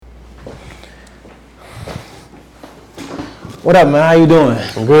What up, man? How you doing?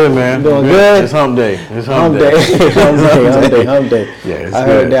 I'm good, man. You doing good? It's hump day. Hump day. Hump day. Yeah, it's I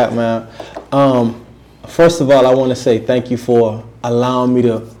heard that, man. First of all, I want to say thank you for allowing me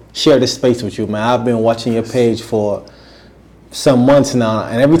to share this space with you, man. I've been watching your page for some months now,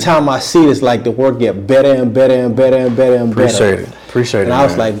 and every time I see it, it's like the work get better and better and better and better and better. Appreciate it. And I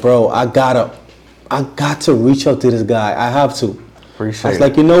was like, bro, I got to reach out to this guy. I have to. I was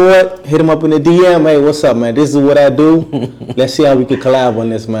like, you know what? Hit him up in the DM. Hey, what's up, man? This is what I do. Let's see how we can collab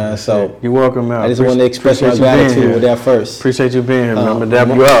on this, man. So you're welcome, man. I just want to express my gratitude with that first. Appreciate you being here, man. I'm gonna dap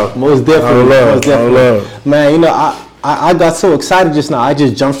you up. Most definitely. Most definitely. Man, you know, I got so excited just now. I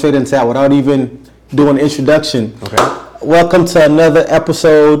just jumped straight into that without even doing an introduction. Okay. Welcome to another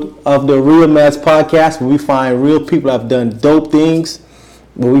episode of the Real Man's Podcast, where we find real people that have done dope things,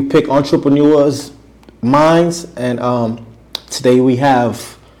 where we pick entrepreneurs' minds, and today we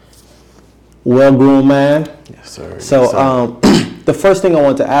have Well Groomed Man. Yes, sir. So the first thing I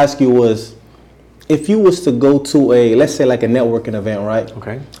wanted to ask you was, if you was to go to a, let's say like a networking event, right?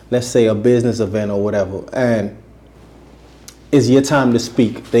 Okay. Let's say a business event or whatever, and it's your time to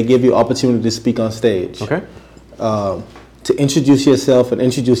speak. They give you opportunity to speak on stage. Okay. To introduce yourself and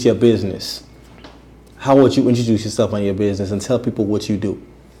introduce your business. How would you introduce yourself and your business and tell people what you do?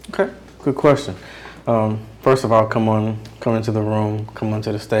 Okay. Good question. First of all, come into the room, come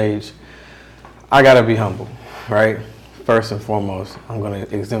onto the stage. I gotta be humble, right? First and foremost, I'm gonna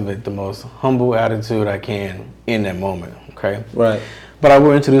exhibit the most humble attitude I can in that moment, okay? Right. But I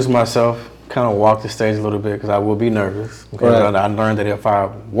will introduce myself, kind of walk the stage a little bit because I will be nervous. Okay? Right. I learned that if I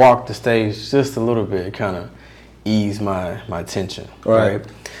walk the stage just a little bit, it kind of ease my tension, right?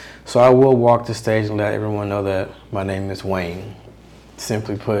 So I will walk the stage and let everyone know that my name is Wayne.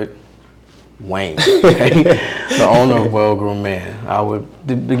 Simply put, Wayne, okay? The owner of Well Groomed Man. I would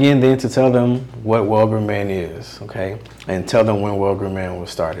begin then to tell them what Well Groomed Man is, okay? And tell them when Well Groomed Man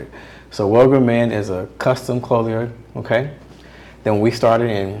was started. So Well Groomed Man is a custom clothier, okay? Then we started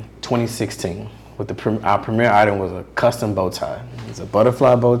in 2016 with our premier item was a custom bow tie. It's a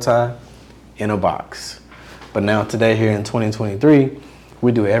butterfly bow tie in a box. But now today here in 2023,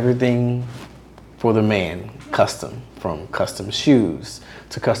 we do everything for the man, custom, from custom shoes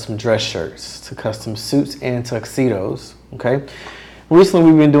to custom dress shirts to custom suits and tuxedos, okay? Recently,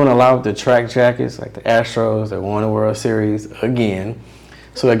 we've been doing a lot with the track jackets, like the Astros that won the World Series again.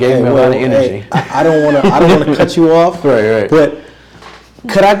 So that gave me a lot of energy. I don't want to cut you off. Right. But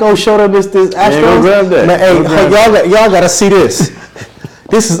could I go show them this Astros? Yeah, go grab that. Man, y'all got to see this.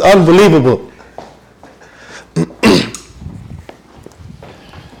 This is unbelievable.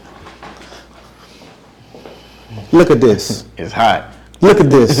 Look at this. It's hot. Look at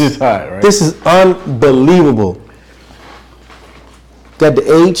this. It's hot, right? This is unbelievable. Got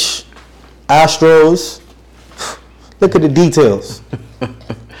the H, Astros. Look at the details.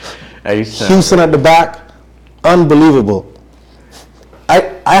 Houston at the back. Unbelievable.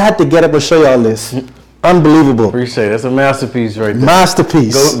 I had to get up and show y'all this. Unbelievable. Appreciate it. That's a masterpiece right there.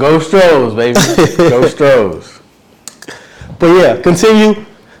 Masterpiece. Go Stros, baby. Go Stros. But yeah, continue.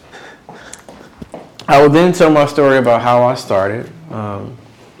 I will then tell my story about how I started.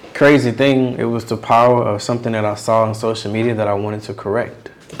 Crazy thing, it was the power of something that I saw on social media that I wanted to correct.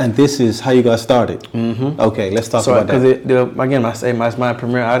 And this is how you got started. Mm-hmm. Okay, let's talk about that. Because my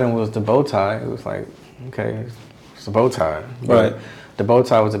premier item was the bow tie. It was like, okay, it's a bow tie. Right. The bow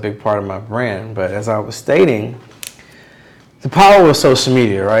tie was a big part of my brand. But as I was stating, the power of social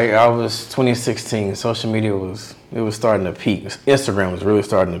media, right? I was 2016. Social media was starting to peak. Instagram was really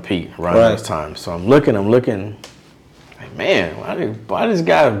starting to peak around this time. So I'm looking. Like, man, why this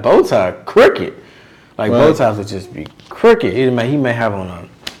guy's bow tie crooked? Like bow ties would just be crooked. He may have on a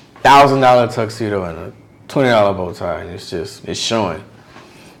 $1,000 tuxedo and a $20 bow tie, and it's showing.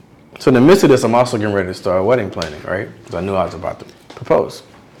 So in the midst of this, I'm also getting ready to start wedding planning, right? Because I knew I was about to propose.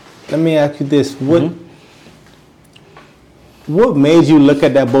 Let me ask you this: What made you look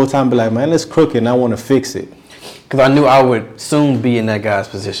at that bow tie and be like, man, it's crooked and I want to fix it? Because I knew I would soon be in that guy's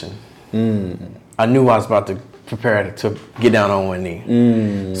position. I knew I was about to prepare to get down on one knee.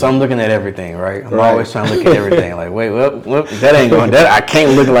 So I'm looking at everything, right? I'm always trying to look at everything. Like, wait, that ain't going. I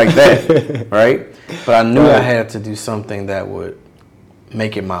can't look like that, right? But I knew I had to do something that would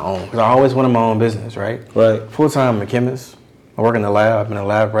make it my own. Because I always wanted my own business, right? Right. Full time, I'm a chemist. I work in the lab. I've been a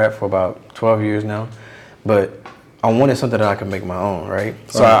lab rat for about 12 years now. But I wanted something that I could make my own, right?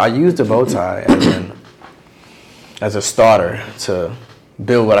 So I used the bow tie as a starter to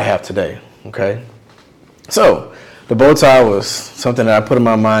build what I have today, okay? So the bow tie was something that I put in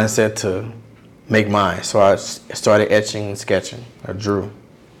my mindset to make mine. So I started etching and sketching. I drew.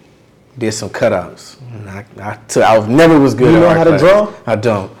 did some cutouts. And I never was good. You know at how to draw? I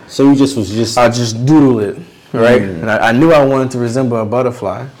don't. So you just I just doodle it, right? And I knew I wanted to resemble a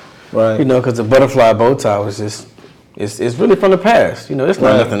butterfly, right? You know, because the butterfly bow tie was just it's really from the past. You know, it's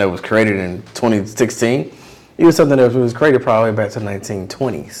not nothing that was created in 2016. It was something that was created probably back to the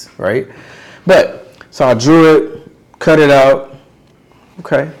 1920s, right? But so I drew it, cut it out.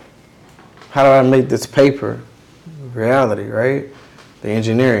 Okay, how do I make this paper reality, right? The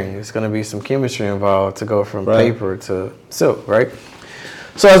engineering, it's going to be some chemistry involved to go from paper to silk, right?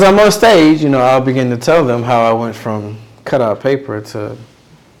 So as I'm on stage, you know, I'll begin to tell them how I went from cutout paper to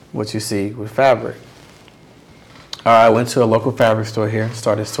what you see with fabric. I went to a local fabric store here,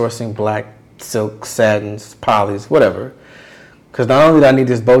 started sourcing black silk, satins, polys, whatever. Because not only do I need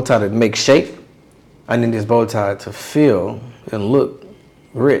this bow tie to make shape, I need this bow tie to feel and look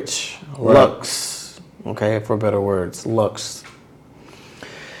rich, luxe, okay, for better words, luxe.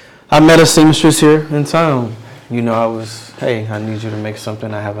 I met a seamstress here in town. You know, hey, I need you to make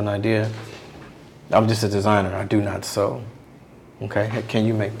something. I have an idea. I'm just a designer. I do not sew. Okay, hey, can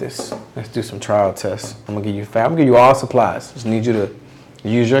you make this? Let's do some trial tests. I'm gonna give you I'm gonna give you all supplies. Just need you to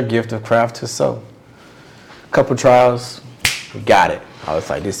use your gift of craft to sew. Couple trials, we got it. I was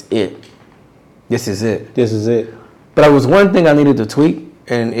like, this is it. This is it. This is it. But there was one thing I needed to tweak,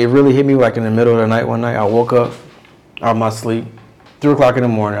 and it really hit me like in the middle of the night one night. I woke up out of my sleep, 3 o'clock in the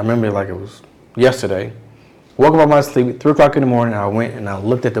morning. I remember it like it was yesterday. Woke up out of my sleep, 3 o'clock in the morning. I went and I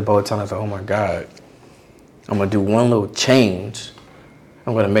looked at the bow tie and I was like, oh my God. I'm going to do one little change.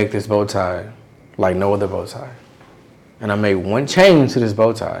 I'm going to make this bow tie like no other bow tie. And I made one change to this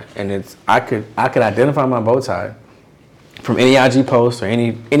bow tie. And I could identify my bow tie from any IG post or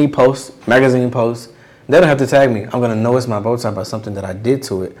any post, magazine post. They don't have to tag me. I'm going to know it's my bow tie by something that I did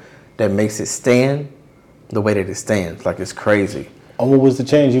to it that makes it stand the way that it stands. Like it's crazy. And what was the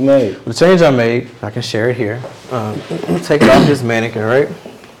change you made? The change I made, I can share it here. Take it off this mannequin, right?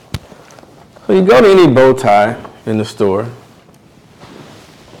 So you go to any bow tie in the store,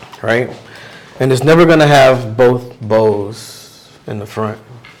 right? And it's never gonna have both bows in the front.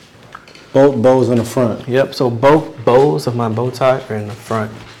 Both bows in the front? Yep, so both bows of my bow tie are in the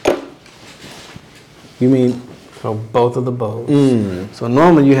front. You mean? So both of the bows. So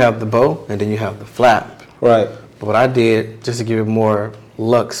normally you have the bow and then you have the flap. Right. But what I did, just to give it more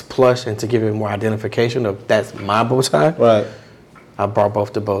luxe plush and to give it more identification of that's my bow tie, right, I brought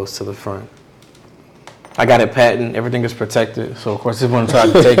both the bows to the front. I got it patented. Everything is protected. So of course, if one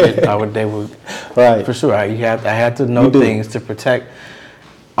tried to take it, they would. Right. For sure. I had to know things to protect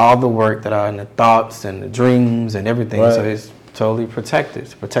all the work that are in the thoughts and the dreams and everything. Right. So it's totally protected.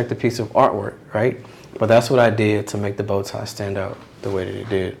 To protect a piece of artwork, right? But that's what I did to make the bow tie stand out the way that it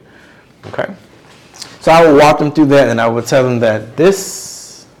did. Okay. So I would walk them through that, and I would tell them that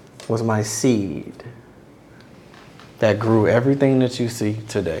this was my seed that grew everything that you see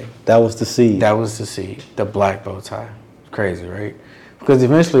today. That was the seed. That was the seed, the black bow tie. Crazy, right? Because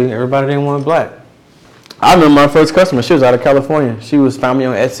eventually, everybody didn't want black. I remember my first customer, she was out of California. She found me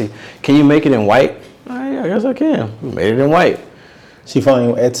on Etsy. Can you make it in white? Yeah, I guess I can. We made it in white. She found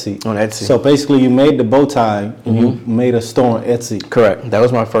you on Etsy. On Etsy. So basically, you made the bow tie and you made a store on Etsy. Correct. That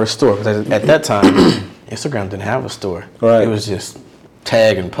was my first store. Because at that time, Instagram didn't have a store. Right. It was just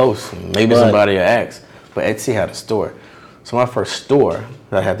tag and post. And maybe somebody would ask. But Etsy had a store. So my first store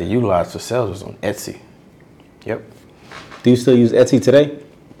that I had to utilize for sales was on Etsy. Yep. Do you still use Etsy today?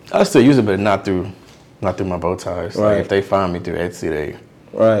 I still use it, but not through my bow ties. Right. Like if they find me through Etsy,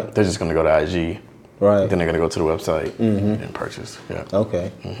 they're just gonna go to IG. Right. Then they're gonna go to the website and purchase. Yeah.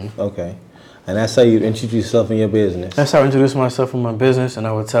 Okay. Okay. And that's how you introduce yourself in your business. That's how I introduce myself in my business, and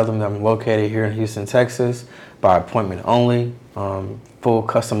I would tell them that I'm located here in Houston, Texas, by appointment only. Full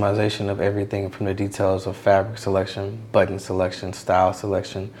customization of everything from the details of fabric selection, button selection, style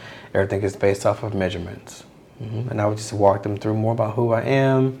selection. Everything is based off of measurements. And I would just walk them through more about who I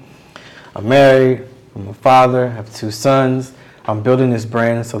am. I'm married, I'm a father, I have 2 sons. I'm building this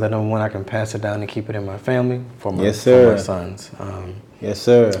brand so that number one, I can pass it down and keep it in my family for my sons. Yes,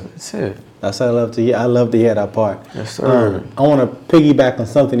 sir. That's it. That's what I love to hear. I love to hear that part. Yes, sir. I want to piggyback on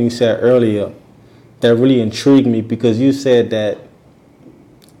something you said earlier that really intrigued me because you said that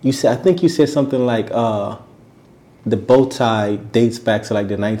I think you said something like the bow tie dates back to like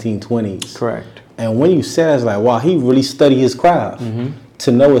the 1920s. Correct. And when you said it, I was like, wow, he really studied his craft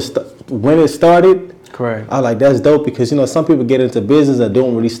to know when it started. Correct. I was like, that's dope because, you know, some people get into business that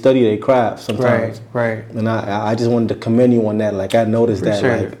don't really study their craft sometimes. Right. And I just wanted to commend you on that. Like, I noticed that.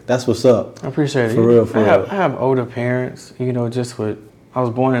 Like, that's what's up. I appreciate it. For real. I have older parents, you know, I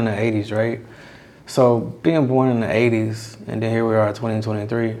was born in the 80s, right? So being born in the 80s and then here we are at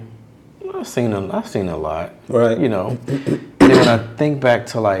 2023, I've seen a lot. Right. You know. And then when I think back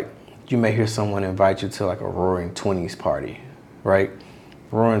to like, you may hear someone invite you to like a Roaring 20s party, right?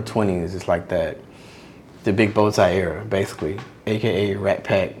 Roaring 20s is like that, the big bow tie era, basically, aka Rat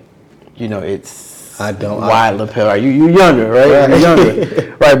Pack. You know, it's wide lapel. Are you younger, right? You're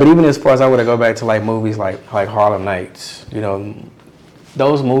younger, right? But even as far as I were to go back to like movies like Harlem Nights, you know,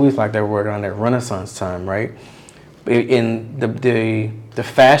 those movies like they were around that Renaissance time, right? In the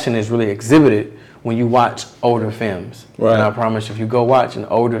fashion is really exhibited when you watch older films. Right. And I promise you, if you go watch an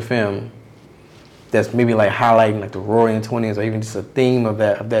older film that's maybe like highlighting like the Roaring 20s or even just a theme of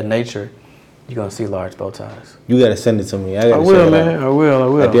that nature, you're gonna see large bow ties. You gotta send it to me. I will, man. I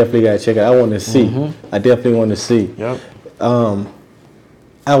will. I definitely gotta check it out. I want to see. I definitely want to see. Yep.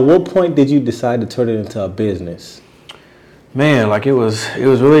 At what point did you decide to turn it into a business? Man, like it was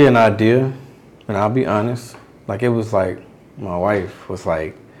really an idea, and I'll be honest. Like it was like my wife was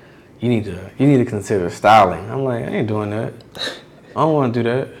like, you need to consider styling. I'm like, I ain't doing that. I don't want to do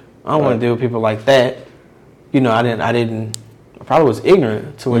that. I don't want to deal with people like that. You know, I probably was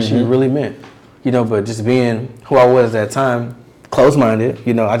ignorant to what she really meant. You know, but just being who I was at that time, close-minded,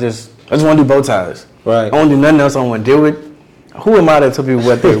 you know, I just want to do bow ties. Right. I don't do nothing else I want to deal with. Who am I to tell people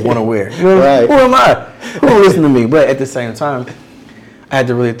what they want to wear? You know, right. Who am I? Who will listen to me? But at the same time, I had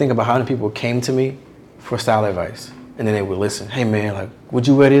to really think about how many people came to me for style advice. And then they would listen. Hey, man, like, would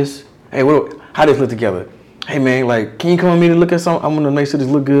you wear this? Hey, how does this look together? Hey, man, like, can you come with me to look at something? I'm going to make sure this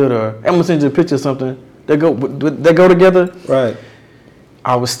look good. Or I'm going to send you a picture of something. They go together. Right.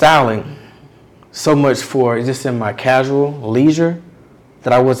 I was styling so much for just in my casual leisure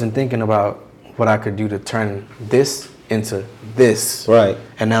that I wasn't thinking about what I could do to turn this into this. Right.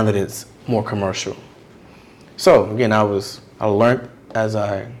 And now that it's more commercial. So again, I learned as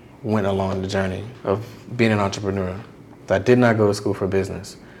I went along the journey of being an entrepreneur. I did not go to school for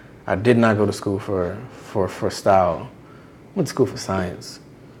business. I did not go to school for style. I went to school for science.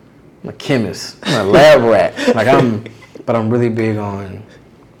 I'm a chemist. I'm a lab rat. But I'm really big on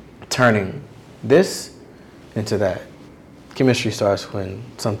turning this into that. Chemistry starts when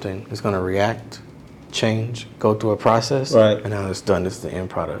something is going to react, change, go through a process, right. And now it's done. This is the end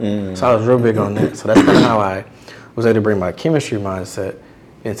product. So I was real big on that. So that's kind of how I was able to bring my chemistry mindset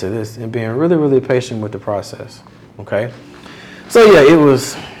into this and being really, really patient with the process. Okay. So yeah, it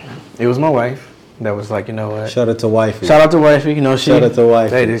was my wife that was like, you know what? Shout out to wifey. Shout out to wifey. You know, shout out to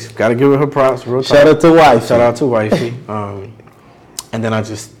wifey. Hey, just gotta give her props. Real shout out to wifey. Shout out to wifey. And then I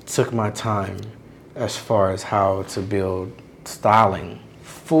just took my time as far as how to build styling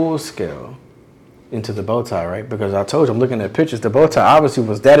full scale into the bow tie, right? Because I told you, I'm looking at pictures. The bow tie obviously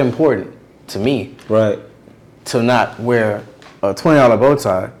was that important to me, right? To not wear a $20 bow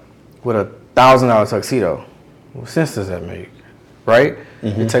tie with a $1,000 tuxedo. What sense does that make, right?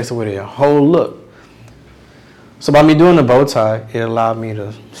 It takes away the whole look. So by me doing the bow tie, it allowed me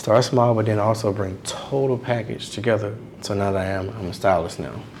to start small, but then also bring total package together. So now that I'm a stylist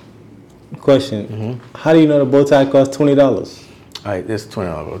now. Question: How do you know the bow tie costs $20? It's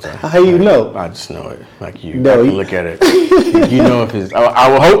 $20 bow tie. How you know? I just know it. Like you, I can look at it. You know if it's.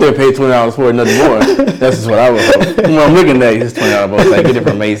 I would hope they pay $20 for it, nothing more. That's just what I would hope. When I'm looking at it, it's $20 bow tie. You get it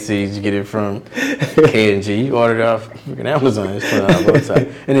from Macy's. You get it from K&G. You order it off freaking Amazon. It's $20 bow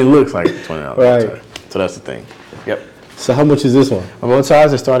tie, and it looks like $20 bow tie. So that's the thing. Yep. So how much is this one? My bow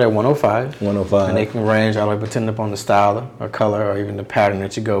ties, they start at $105. $105. And they can range all the way depending upon the style or color or even the pattern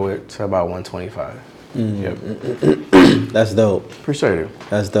that you go with to about $125. Yep. That's dope. Appreciate it.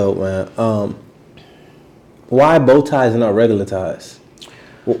 That's dope, man. Why bow ties and not regular ties?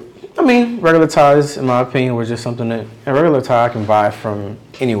 I mean, regular ties, in my opinion, were just something that a regular tie I can buy from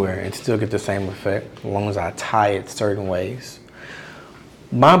anywhere and still get the same effect as long as I tie it certain ways.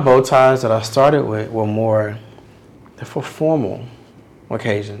 My bow ties that I started with were more for formal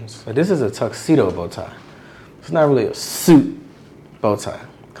occasions. Like this is a tuxedo bow tie. It's not really a suit bow tie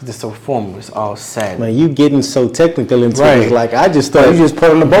because it's so formal. It's all satin. Man, you getting so technical into right. it. Like I just thought you just put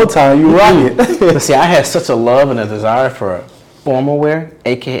on the bow tie and you rock it. But see, I had such a love and a desire for formal wear,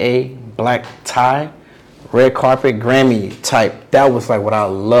 aka black tie, red carpet, Grammy type. That was like what I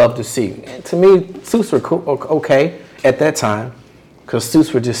loved to see. And to me, suits were cool, okay at that time because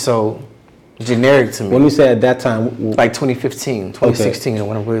suits were just so generic to me. When you say at that time? Like 2015, 2016, okay.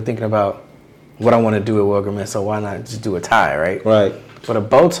 When I'm really thinking about what I want to do at Well Groomed Man, so why not just do a tie, right? Right. But a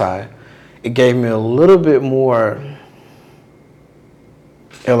bow tie, it gave me a little bit more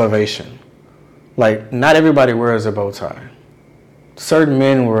elevation. Like, not everybody wears a bow tie. Certain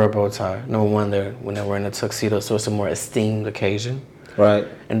men wear a bow tie. Number one, when they're wearing a tuxedo, so it's a more esteemed occasion. Right.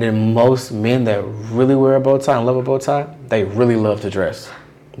 And then most men that really wear a bow tie and love a bow tie, they really love to dress.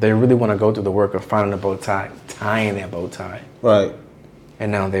 they really want to go through the work of finding a bow tie, tying that bow tie. Right.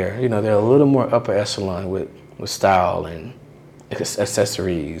 And now they're a little more upper echelon with style and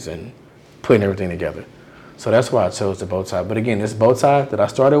accessories and putting everything together. So that's why I chose the bow tie. But again, this bow tie that I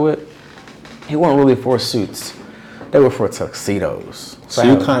started with, it wasn't really for suits. They were for tuxedos. So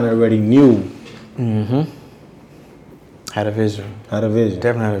you kind of already knew. Mm-hmm. Had a vision.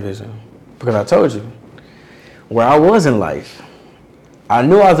 Definitely had a vision. Because I told you, where I was in life, I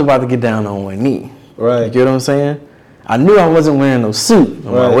knew I was about to get down on one knee. Right. You get what I'm saying? I knew I wasn't wearing no suit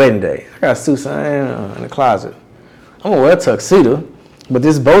on my wedding day. I got suits in the closet. I'm gonna wear a tuxedo, but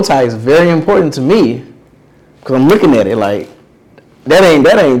this bow tie is very important to me because I'm looking at it like that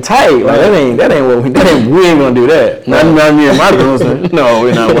ain't tight. Like that ain't we ain't gonna do that. Not me and my girls. No,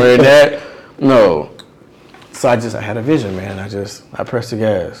 we're not wearing that. No. So I had a vision, man. I pressed the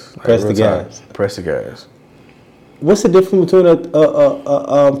gas. Press the gas. What's the difference between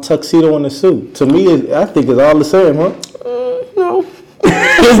a tuxedo and a suit? To me, I think it's all the same, huh? No,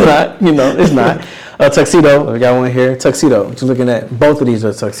 it's not. It's not. A tuxedo, we got one here. Tuxedo, what you're looking at, both of these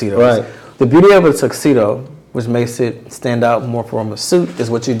are tuxedos. Right. The beauty of a tuxedo, which makes it stand out more from a suit, is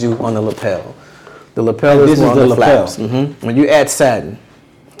what you do on the lapel. The lapel is more on the flaps. Mm-hmm. When you add satin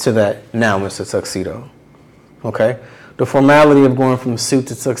to that, now it's a tuxedo. Okay? The formality of going from suit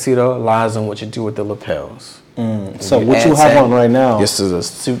to tuxedo lies on what you do with the lapels. So what you have on right now? This is a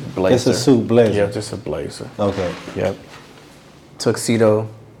suit blazer. It's a suit blazer. Yeah, just a blazer. Okay. Yep. Tuxedo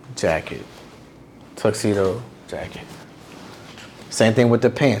jacket. Tuxedo jacket. Same thing with the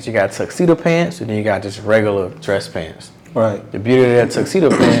pants. You got tuxedo pants, and then you got just regular dress pants. Right. The beauty of that tuxedo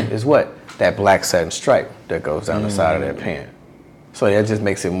pant is what? That black satin stripe that goes down the side of that pant. So that just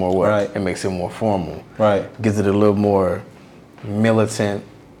makes it more what? Right. It makes it more formal. Right. Gives it a little more militant,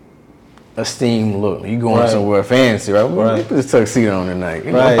 esteemed look. You going somewhere fancy, right? Right. Put this tuxedo on tonight.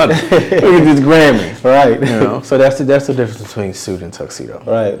 Right. Look at this Grammy. Right. So that's the difference between suit and tuxedo.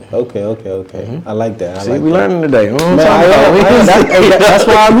 Right. Okay. Mm-hmm. I like that. See, we learning today. That's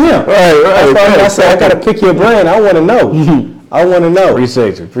why I'm here. Right. That's why I said I got to pick your brain. I want to know. I want to know.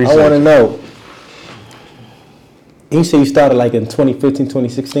 Appreciate you. I want to know. You say you started like in 2015,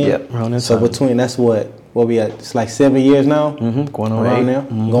 2016? Yep. Around that so time. between, that's what we at? It's like 7 years now? Mm-hmm. Going on around 8. now?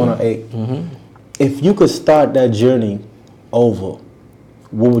 Mm-hmm. Going on 8. Mm-hmm. If you could start that journey over,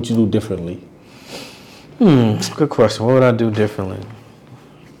 what would you do differently? Good question. What would I do differently?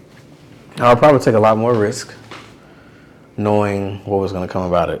 I'll probably take a lot more risk knowing what was going to come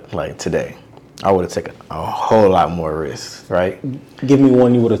about it like today. I would have taken a whole lot more risks, right? Give me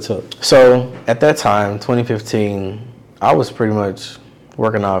one you would have took. So at that time, 2015, I was pretty much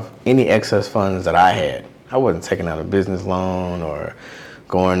working off any excess funds that I had. I wasn't taking out a business loan or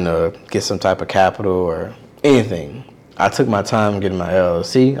going to get some type of capital or anything. I took my time getting my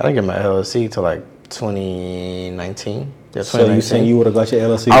LLC. I didn't get my LLC till like 2019. Yeah, so you saying you would have got your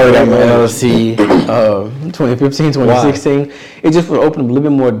LLC? I would have got my LLC 2015, 2016. Wow. It just would open a little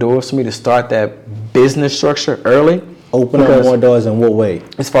bit more doors for me to start that business structure early. Open up more doors in what way?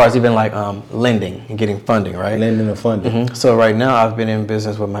 As far as even like lending and getting funding, right? Lending and funding. Mm-hmm. So right now I've been in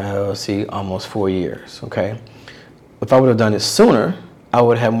business with my LLC almost 4 years, okay? If I would have done it sooner, I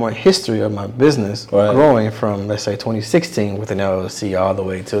would have more history of my business growing from, let's say, 2016 with an LLC all the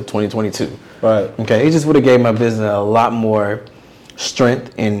way to 2022. Right. Okay, it just would have gave my business a lot more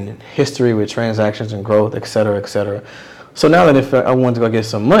strength in history with transactions and growth, et cetera, et cetera. So now that if I wanted to go get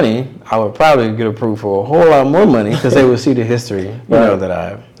some money, I would probably get approved for a whole lot more money because they would see the history, you know, that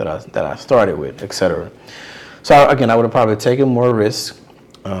I started with, et cetera. So again, I would have probably taken more risk,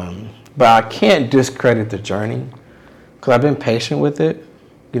 but I can't discredit the journey. Because I've been patient with it.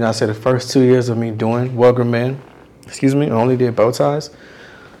 You know, I said the first 2 years of me doing Well Groomed Man, I only did bow ties.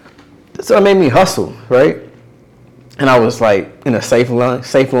 So it made me hustle, right? And I was like in a safe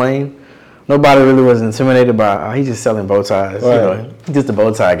lane. Nobody really was intimidated by, he's just selling bow ties. Right. You know, he's just a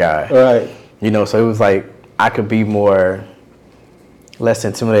bow tie guy. Right. You know, so it was like I could be less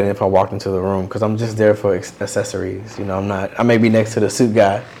intimidating if I walked into the room because I'm just there for accessories. You know, I may be next to the suit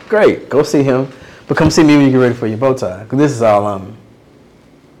guy. Great, go see him. But come see me when you get ready for your bow tie, because this is all I'm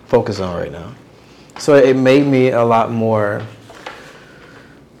focused on right now. So it made me a lot more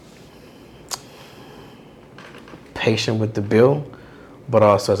patient with the bill, but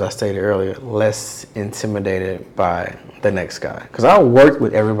also, as I stated earlier, less intimidated by the next guy. Because I worked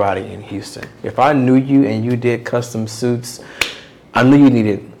with everybody in Houston. If I knew you and you did custom suits, I knew you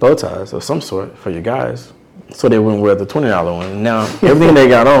needed bow ties of some sort for your guys. So they wouldn't wear the $20 one. Now, everything they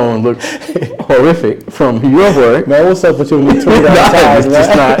got on looked horrific from your work. Man, what's up with you with $20 ties,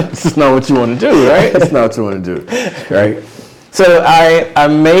 It's just not what you want to do, right? It's not what you want to do, right? So I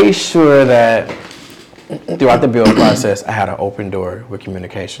made sure that throughout the build process, I had an open door with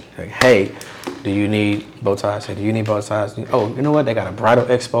communication. Like, hey, do you need bow ties? Hey, do you need bow ties? Oh, you know what? They got a bridal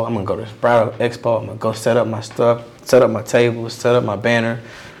expo. I'm going to go to this bridal expo. I'm going to go set up my stuff, set up my table, set up my banner,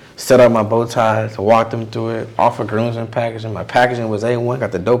 set up my bow ties, walk them through it, offer groomsmen packaging. My packaging was A1,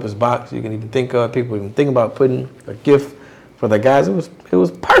 got the dopest box you can even think of. People even think about putting a gift for the guys. It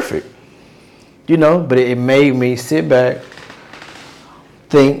was perfect, you know, but it made me sit back,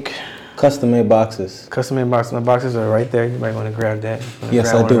 think. Custom-made boxes. Custom-made boxes. My boxes are right there. You might want to grab that.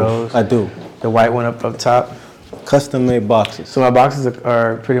 Yes, I do. I do. The white one up top. Custom-made boxes. So my boxes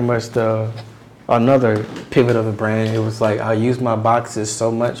are pretty much another pivot of the brand. It was like I used my boxes so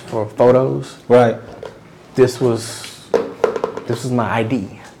much for photos. Right. This was my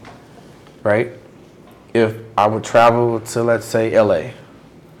ID. Right. If I would travel to, let's say, LA,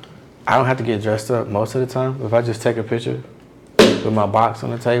 I don't have to get dressed up most of the time. If I just take a picture with my box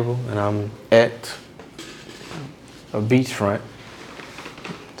on the table and I'm at a beachfront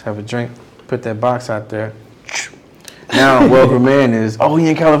to have a drink, put that box out there. Now, Well Groomed Man is, oh, he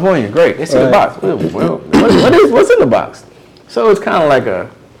in California, great. They see the box. Well, what's in the box? So it's kind of like a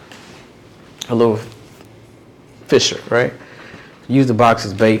little fisher, right? Use the box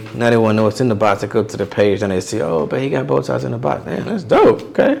as bait. Now they want to know what's in the box. They go to the page and they see, oh, but he got bow ties in the box. Man, that's dope.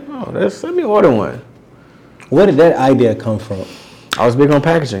 Okay, let me order one. Where did that idea come from? I was big on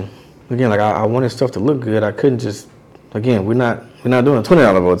packaging. Again, like I wanted stuff to look good. I couldn't just, again, we're not doing $20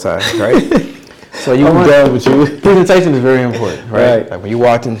 bow ties, right? So I'm done with you. Presentation is very important, right? Like when you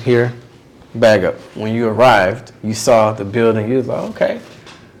walked in here, bag up. When you arrived, you saw the building. You was like, okay.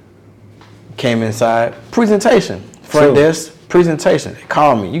 Came inside, presentation. Front desk, presentation. They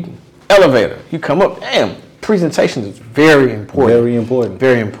call me. Elevator. You come up. Damn. Presentation is very important. Very important.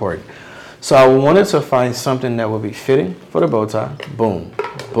 Very important. So I wanted to find something that would be fitting for the bow tie. Boom,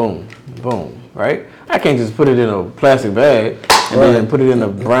 boom, boom, right? I can't just put it in a plastic bag and then put it in a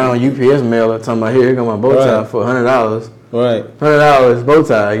brown UPS mailer talking about, here go my bow tie for $100. Right. $100 bow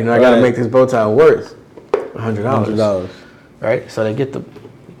tie. You know, I got to make this bow tie worth $100. Right? So they get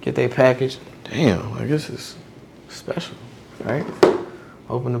their package. Damn, like this is special, right?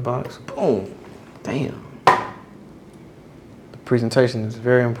 Open the box. Boom. Damn. Presentation is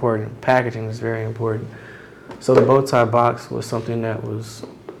very important. Packaging is very important. So the bow tie box was something that was,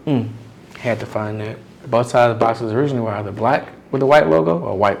 had to find that. The bow tie boxes originally were either black with the white logo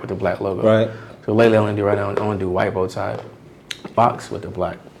or white with the black logo. Right. So lately I only do white bow tie box with the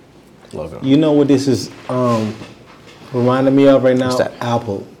black logo. You know what this is reminding me of right now? What's that?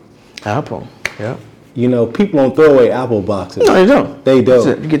 Apple. Apple, yeah. You know, people don't throw away Apple boxes. No, they don't. They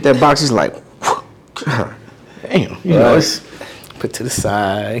don't. You get that box, it's like, damn, you know, it's put to the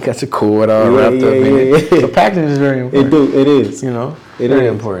side. It got your cord all wrapped up in it. So packaging is very important. It is. You know, very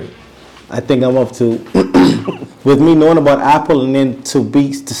important. I think I'm up to, with me knowing about Apple and then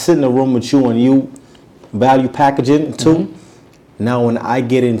to sit in a room with you and you value packaging too. Now when I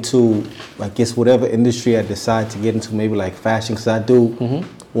get into, I guess, whatever industry I decide to get into, maybe like fashion, because I do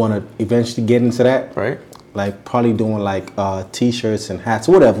want to eventually get into that. Right. Like probably doing like T-shirts and hats,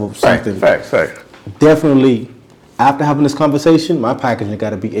 whatever, something. Facts. Definitely. After having this conversation, my packaging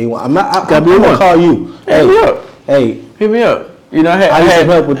got to be A1. I'm gonna call you. Hit me up. Hey, hit me up. You know, I need some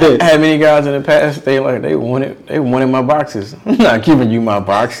help with this. I had many guys in the past. They wanted my boxes. I'm not giving you my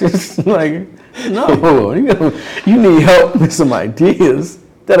boxes. Like, no, you need help with some ideas.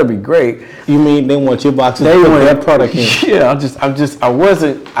 That'll be great. You mean they want your boxes? They want that product in. Yeah,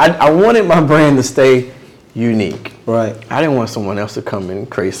 I wanted my brand to stay unique. Right. I didn't want someone else to come in and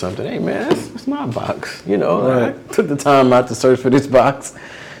create something. Hey man, that's my box. You know, right. I took the time out to search for this box.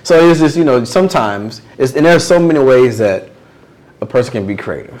 So it's just, you know, sometimes and there's so many ways that a person can be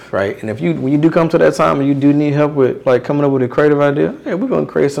creative, right? And when you do come to that time and you do need help with like coming up with a creative idea, hey, we're gonna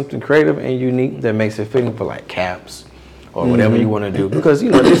create something creative and unique that makes it fitting for like caps or whatever you want to do. Because you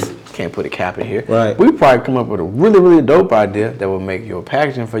know, this can't put a cap in here. Right. We probably come up with a really, really dope idea that will make your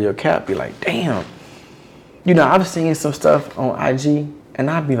packaging for your cap be like, damn. You know, I've seen some stuff on IG and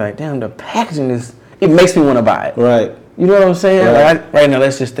I'd be like, damn, the packaging it makes me want to buy it. Right. You know what I'm saying? Right. Right now,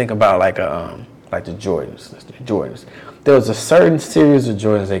 let's just think about like the Jordans. There was a certain series of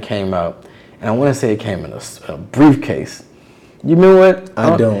Jordans that came out, and I want to say it came in a briefcase. You remember what?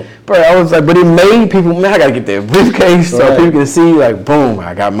 I don't. Bro, I was like, but it made people, man, I got to get that briefcase so people can see, like, boom,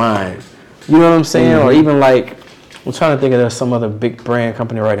 I got mine. You know what I'm saying? Or even like, I'm trying to think of there's some other big brand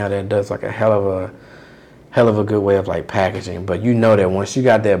company right now that does like a hell of a good way of like packaging. But you know that once you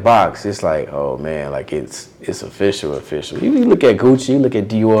got that box, it's like, oh man, like it's official. You look at Gucci, you look at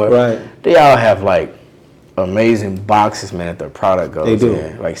Dior, right? They all have like amazing boxes, man, that the product goes They do.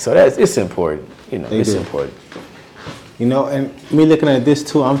 in. Like, so it's important. You know, it's important. You know, and me looking at this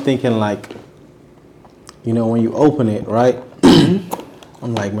too, I'm thinking like, you know, when you open it, right?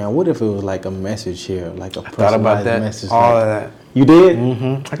 I'm like, man, what if it was like a message here, like a personalized message? All like, of that. You did?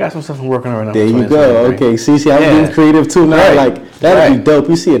 I got some stuff I'm working on right now. There you go. Okay, see, I'm getting creative too now. Right. Like, that'd be dope.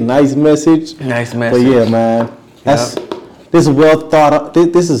 You see a nice message. Nice message. But yeah, man, this is well thought of.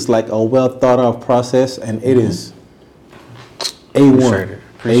 This is like a well thought of process, and it is A1.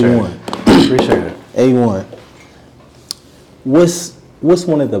 Appreciate it. A1. What's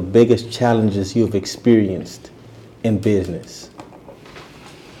one of the biggest challenges you've experienced in business?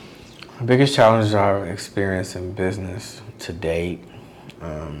 The biggest challenges I've experienced in business to date,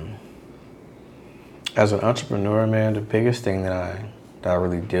 as an entrepreneur, man, the biggest thing that I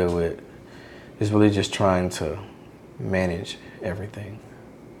really deal with is really just trying to manage everything.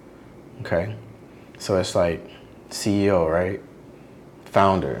 Okay, so it's like CEO, right?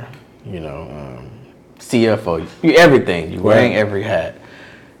 Founder, you know, CFO, you everything. You're wearing every hat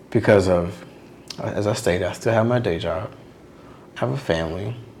because of, as I stated, I still have my day job, I have a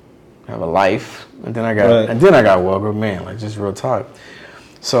family, I have a life, and then I got Well Groomed Man, like just real talk.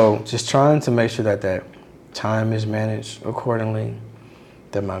 So just trying to make sure that time is managed accordingly,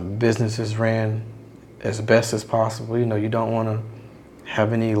 that my business is ran as best as possible. You know, you don't want to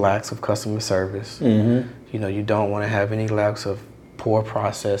have any lacks of customer service. You know, you don't want to have any lacks of poor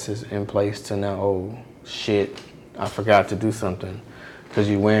processes in place to know, oh shit, I forgot to do something, because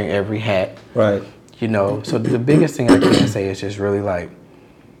you're wearing every hat. Right. You know, so the biggest thing I can say is just really like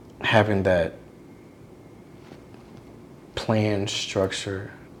having that planned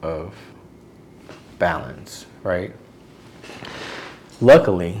structure of balance, right?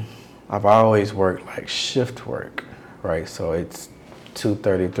 Luckily, I've always worked like shift work, right? So it's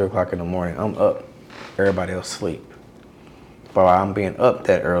 2:30, 3 o'clock in the morning. I'm up, everybody else sleep. But while I'm being up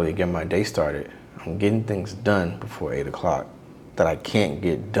that early, getting my day started, I'm getting things done before 8 o'clock that I can't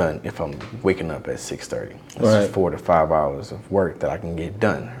get done if I'm waking up at 6:30. That's 4 to 5 hours of work that I can get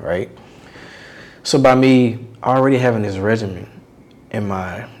done, right? So by me already having this regimen in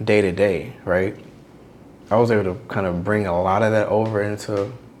my day-to-day, right, I was able to kind of bring a lot of that over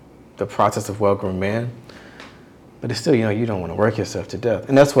into the process of Well Groomed Man. But it's still, you know, you don't want to work yourself to death.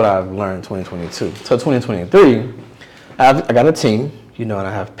 And that's what I've learned in 2022. So 2023, I got a team, you know, and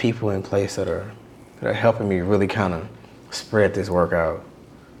I have people in place that are helping me really kind of spread this work out.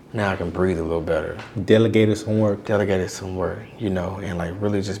 Now I can breathe a little better. Delegated some work, you know, and like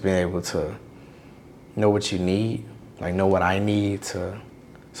really just being able to know what you need, like know what I need so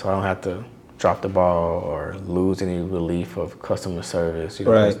I don't have to drop the ball or lose any relief of customer service. You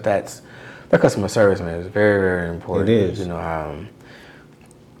know, that customer service, man, is very, very important. It is. You know, I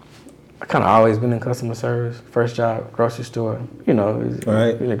kind of always been in customer service. First job, grocery store. You know, in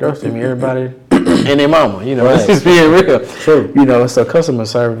the grocery store, everybody and their mama. You know, it's just being real. True. You know, so customer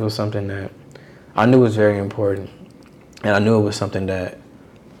service was something that I knew was very important, and I knew it was something that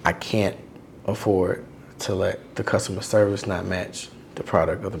I can't afford to let the customer service not match the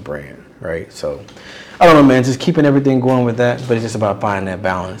product of the brand, right? So, I don't know, man, just keeping everything going with that, but it's just about finding that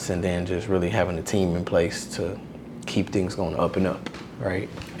balance and then just really having a team in place to keep things going up and up, right?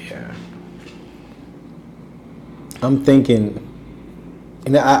 Yeah. I'm thinking,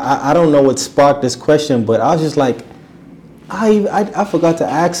 and I don't know what sparked this question, but I was just like, I forgot to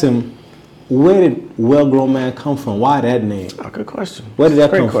ask him, where did Well Groomed Man come from? Why that name? Oh, good question. Where did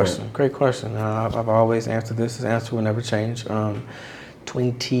that come from? Great question. I've always answered this. This answer will never change. Go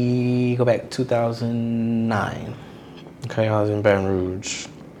back to 2009. Okay, I was in Baton Rouge.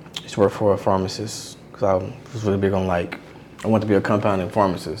 I used to work for a pharmacist because I was really big on I wanted to be a compounding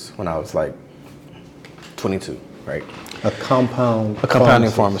pharmacist when I was 22, right? A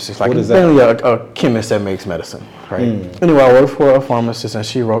compounding pharmacist. What is that? A chemist that makes medicine, right? Anyway, I worked for a pharmacist and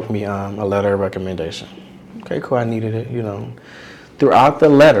she wrote me a letter of recommendation. Okay, cool, I needed it, you know. Throughout the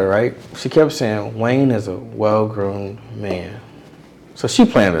letter, right, she kept saying, Wayne is a well-groomed man. So she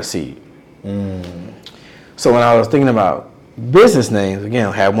planted a seed. So when I was thinking about business names, again,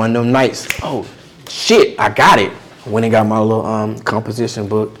 I had one of them nights, oh, shit, I got it. I went and got my little composition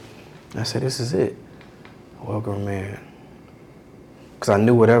book. I said, this is it, Well Groomed Man. Because I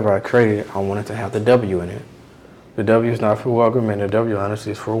knew whatever I created, I wanted to have the W in it. The W is not for Well Groomed Man. The W,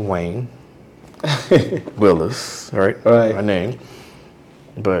 honestly, is for Wayne Willis, right? My name.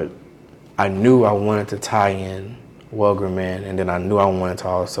 But I knew I wanted to tie in Well Groomed Man, and then I knew I wanted to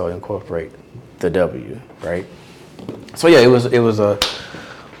also incorporate the W, right? So yeah, it was a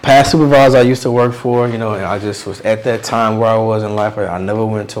past supervisor I used to work for, you know, and I just was at that time where I was in life. I never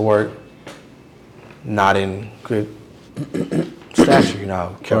went to work not in good stature. You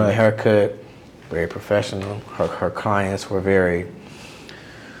know, kept my haircut, very professional. Her clients were very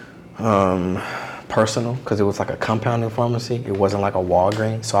personal because it was like a compounding pharmacy. It wasn't like a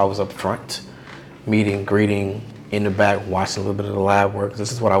Walgreens. So I was up front, meeting, greeting, in the back, watching a little bit of the lab work.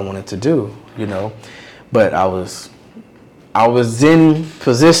 This is what I wanted to do, you know. But I was in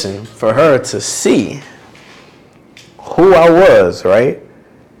position for her to see who I was, right?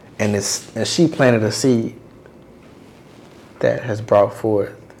 And she planted a seed that has brought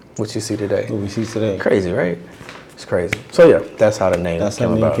forth what you see today. What we see today. Crazy, right? It's crazy. So yeah, that's how the name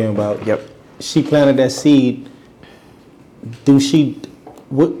came about. Yep. She planted that seed.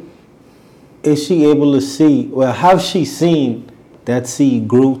 What is she able to see? Well, how has she seen that seed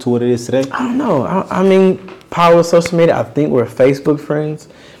grew to what it is today? I don't know. I mean, power of social media. I think we're Facebook friends,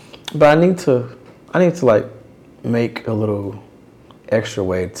 but I need to like make a little extra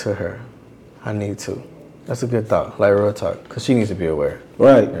way to her. I need to. That's a good thought, like real talk, because she needs to be aware.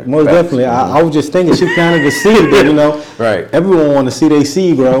 Right, Yeah, most facts. definitely. I was just thinking she planted the seed, but you know, Right. everyone want to see their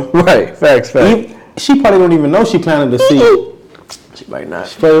seed grow. Right, facts. She probably don't even know she planted the seed. She might not.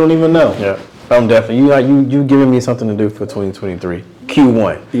 She probably don't even know. Yeah, I'm definitely. You giving me something to do for 2023.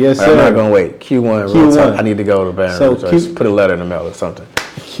 Q1. Yes, I'm sir. not gonna wait. Q1. Real talk. I need to go to Baton So Rouge. Just put a letter in the mail or something.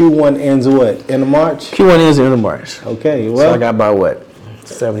 Q1 ends what? End of March? Q1 is the end of March. Okay, So well. I got about what?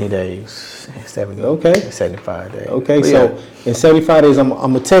 70 days. 70. Okay. 75 days. Okay, But so in 75 days, I'm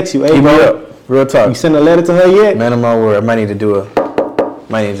going to text you. Hey, keep bro, it up. Real talk. you sent a letter to her yet? Man of my word, I might need to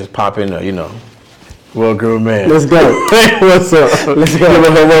just pop in there, you know. Well groomed man. Let's go. What's up? Let's go. Give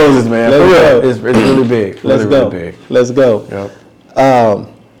us some roses, man. Let's For go. real. It's really big. Let's really, go. Really big. Let's go. Yep.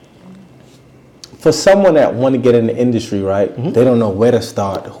 For someone that want to get in the industry, right, they don't know where to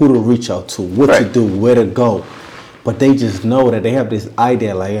start, who to reach out to, what to Right. do, where to go. But they just know that they have this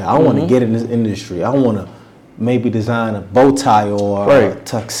idea, like, I want to get in this industry. I want to maybe design a bow tie or a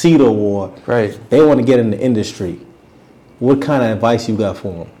tuxedo, or they want to get in the industry. What kind of advice you got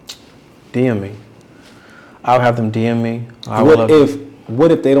for them? DM me. I'll have them DM me.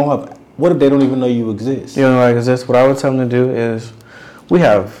 What if they don't even know you exist? You know, like this, what I would tell them to do is, we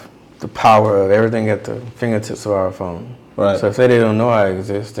have the power of everything at the fingertips of our phone. Right. So if they don't know I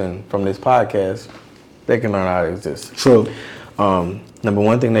exist, then from this podcast, they can learn how to exist. True. Number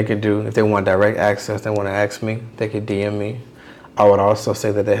one thing they could do, if they want direct access, they want to ask me, they could DM me. I would also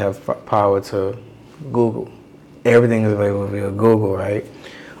say that they have power to Google. Everything is available via Google, right?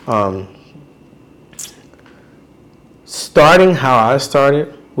 Starting how I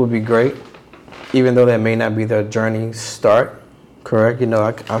started would be great, even though that may not be their journey start. Correct. You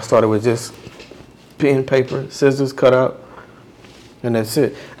know, I started with just pen, paper, scissors, cut out, and that's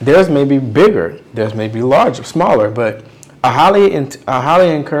it. Theirs may be bigger, theirs may be larger, smaller, but I highly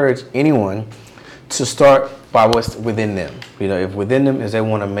encourage anyone to start by what's within them. You know, if within them is they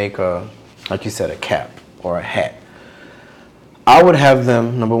want to make like you said, a cap or a hat, I would have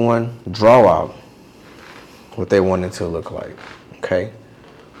them, number one, draw out what they want it to look like. Okay,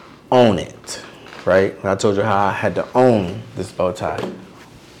 own it. Right? And I told you how I had to own this bow tie.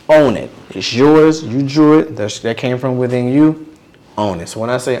 Own it. It's yours. You drew it. That came from within you. Own it. So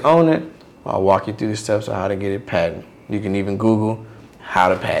when I say own it, I'll walk you through the steps of how to get it patented. You can even Google how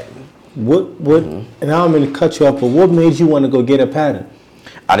to patent. And I don't mean to cut you off, but what made you want to go get a patent?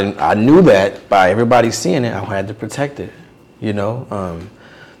 I knew that by everybody seeing it, I had to protect it. You know,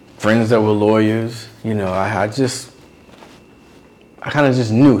 friends that were lawyers. You know, I kind of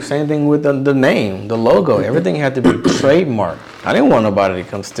just knew. Same thing with the name, the logo. Everything had to be trademarked. I didn't want nobody to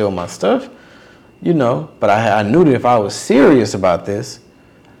come steal my stuff, you know. But I knew that if I was serious about this,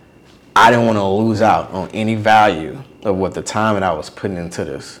 I didn't want to lose out on any value of what the time that I was putting into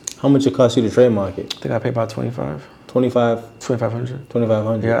this. How much it cost you to trademark it? I think I paid about $2,500.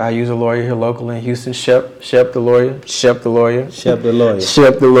 $2,500. Yeah, I use a lawyer here locally in Houston, Shep the lawyer.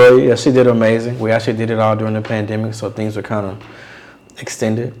 Yeah, she did amazing. We actually did it all during the pandemic, so things were kind of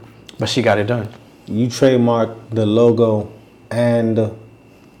extended, but she got it done. You trademarked the logo and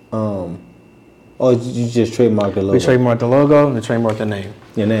or you just trademarked the logo? We trademarked the logo and we trademarked the name.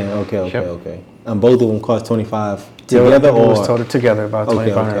 Your name, okay. Yep. And both of them cost $25 together, It was total together about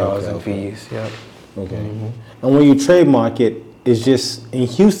 $2,500 in fees. Yep. Okay. And when you trademark it, it's just in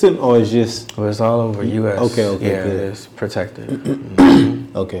Houston or it's just? Well, it's all over U.S. Okay. Yeah, good. it's protected.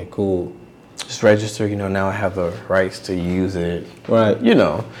 Okay, cool. Just register. You know, now I have the rights to use it. Right. You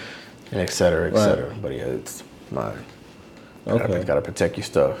know, and et cetera, et Right. cetera. But yeah, it's mine. Okay. Gotta protect your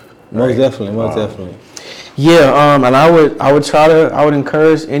stuff. Most definitely. Yeah, and I would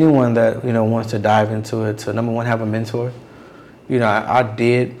encourage anyone that, you know, wants to dive into it to, number one, have a mentor. You know,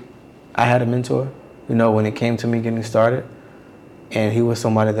 I had a mentor, when it came to me getting started. And he was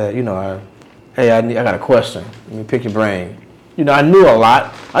somebody that, I got a question. Let me pick your brain. I knew a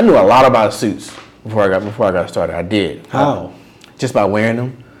lot. I knew a lot about suits before I got started. I did. How? Just by wearing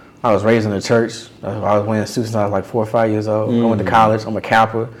them. I was raised in the church. I was wearing suits since I was like 4 or 5 years old. I went to college. I'm a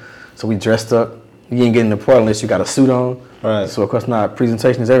Kappa. So we dressed up. You didn't get in the party unless you got a suit on. Right. So, of course,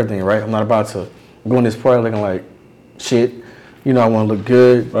 presentation is everything, right? I'm not about to go in this party looking like shit. I want to look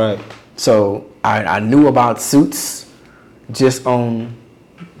good. Right. So I knew about suits just on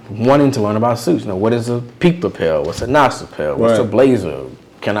wanting to learn about suits. What is a peak lapel? What's a notch lapel? What's a blazer?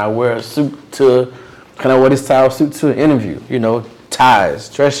 Can I wear this style suit to an interview? Ties,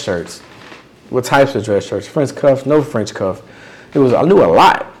 dress shirts. What types of dress shirts? French cuffs, no French cuff. I knew a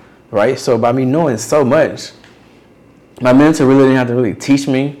lot, right? So by me knowing so much, my mentor really didn't have to really teach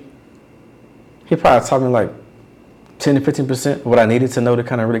me. He probably taught me like 10 to 15% of what I needed to know to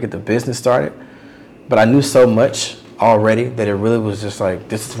kind of really get the business started. But I knew so much already that it really was just like,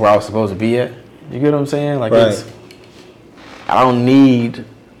 this is where I was supposed to be at. You get what I'm saying? Like, I don't need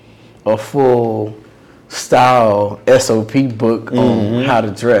a full style SOP book on how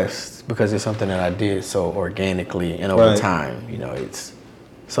to dress because it's something that I did so organically and over time.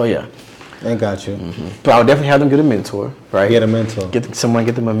 So yeah. I got you. But I would definitely have them get a mentor, right? Get a mentor. Get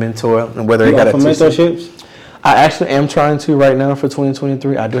them a mentor, and whether they got for mentorships. I actually am trying to right now for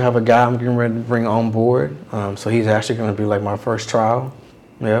 2023. I do have a guy I'm getting ready to bring on board. So he's actually going to be like my first trial.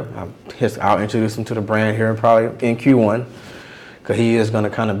 Yep. I'll introduce him to the brand here probably in Q1 because he is going to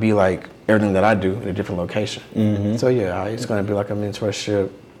kind of be like everything that I do in a different location. So yeah, it's going to be like a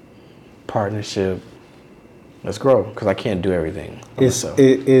mentorship, partnership. Let's grow because I can't do everything. Is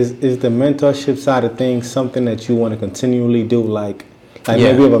the mentorship side of things something that you want to continually do? Like maybe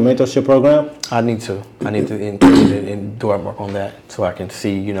have a mentorship program? I need to and do work on that so I can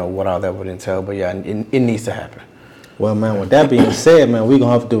see, what all that would entail. But yeah, it needs to happen. Well, man, with that being said, man, we're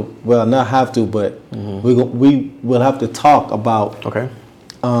going to have to, well, not have to, but we will have to talk about,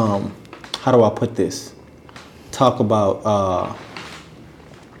 how do I put this? Talk about,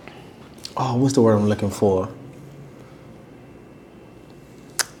 what's the word I'm looking for?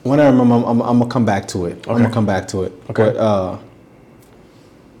 When I remember, I'm going to come back to it. Okay. I'm going to come back to it. Okay. But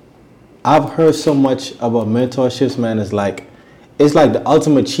I've heard so much about mentorships, man. It's like the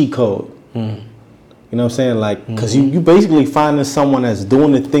ultimate cheat code. You know what I'm saying? Like, because you basically finding someone that's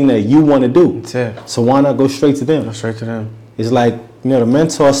doing the thing that you want to do. That's it. So why not go straight to them? Go straight to them. It's like, the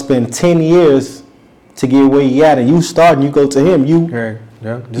mentor spent 10 years to get where you at, and you start and you go to him.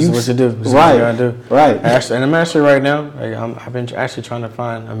 This is what you do. This is what you gotta do. Right. And I'm actually right now, I've been actually trying to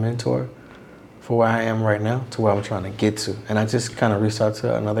find a mentor for where I am right now to where I'm trying to get to. And I just kind of reached out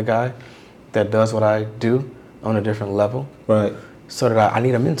to another guy that does what I do on a different level. Right. So that I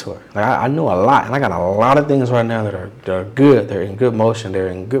need a mentor. Like I know a lot, and I got a lot of things right now that are good. They're in good motion. They're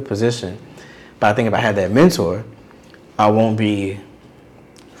in good position. But I think if I had that mentor, I won't be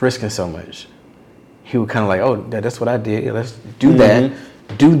risking so much. He would kind of like, oh, that's what I did. Yeah, let's do that.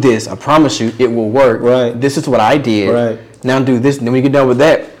 Do this. I promise you, it will work. Right. This is what I did. Right. Now do this. And then when you get done with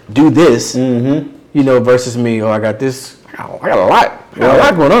that, do this. Versus me. Oh, I got this. I got a lot. I got a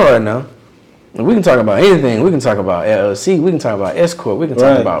lot going on right now. And we can talk about anything. We can talk about LLC. We can talk about S corp. We can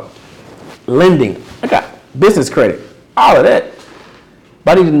talk about lending. I got business credit. All of that.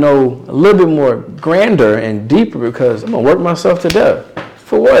 But I need to know a little bit more grander and deeper because I'm gonna work myself to death.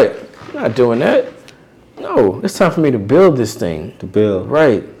 For what? I'm not doing that. No, it's time for me to build this thing. To build.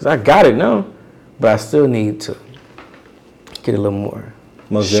 Right. Because I got it now, but I still need to get a little more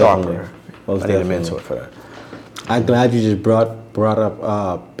sharper. I need a mentor for that. I'm glad you just brought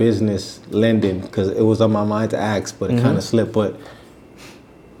up business lending because it was on my mind to ask, but it kind of slipped. But,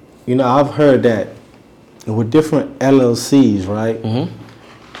 I've heard that with different LLCs, right,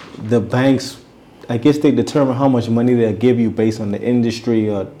 the banks, I guess they determine how much money they'll give you based on the industry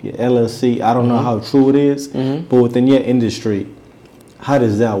or your LLC. I don't know how true it is, but within your industry, how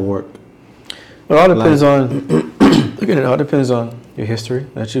does that work? It all depends it all depends on your history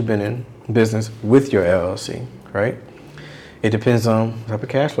that you've been in business with your LLC, right? It depends on the type of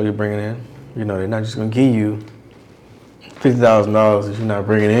cash flow you're bringing in. They're not just going to give you $50,000 if you're not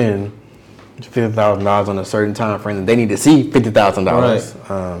bringing in $50,000 on a certain time frame that they need to see $50,000.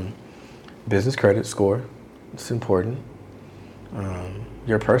 Right. Business credit score, it's important.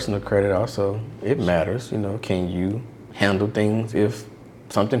 Your personal credit also, it matters. Can you handle things if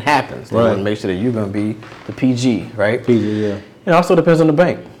something happens? You want to make sure that you're going to be the PG, right? PG, yeah. It also depends on the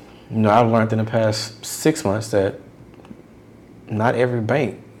bank. I've learned in the past 6 months that not every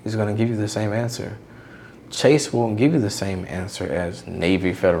bank is going to give you the same answer. Chase won't give you the same answer as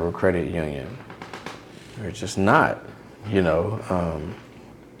Navy Federal Credit Union. or just not, you know.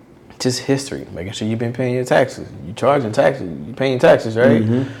 Just history, making sure you've been paying your taxes. You're charging taxes, you're paying taxes, right?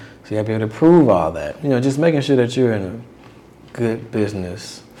 So you have to be able to prove all that. You know, just making sure that you're in a good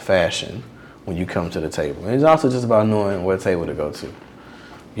business fashion when you come to the table. And it's also just about knowing what table to go to.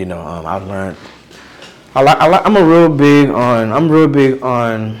 You know, I've learned, I'm real big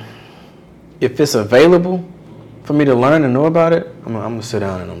on if it's available for me to learn and know about it, I'm gonna sit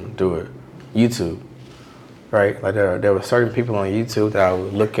down and I'm gonna do it. YouTube, right? Like there were certain people on YouTube that I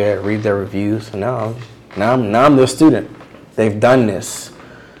would look at, read their reviews, and now I'm their student. They've done this.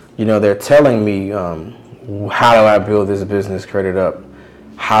 You know, they're telling me how do I build this business, create it up?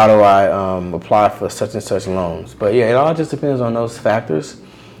 How do I apply for such and such loans? But yeah, it all just depends on those factors,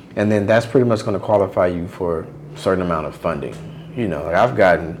 and then that's pretty much going to qualify you for a certain amount of funding. You know, like I've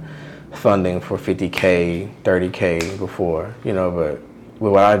gotten funding for $50K, $30K before, you know, but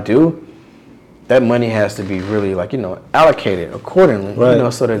with what I do, that money has to be really, like, you know, allocated accordingly, right. You know,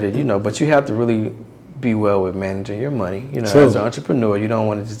 so that, you know, but you have to really be well with managing your money. You know, True. As an entrepreneur, you don't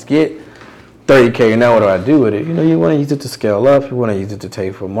want to just get $30K and now what do I do with it? You know, you want to use it to scale up, you want to use it to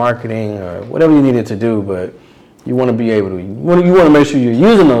take for marketing or whatever you need it to do, but you want to be able to, you want to make sure you're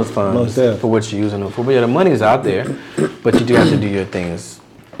using those funds for what you're using them for. But yeah, the money's out there, but you do have to do your things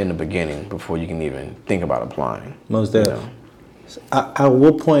in the beginning before you can even think about applying. Most definitely. You know? At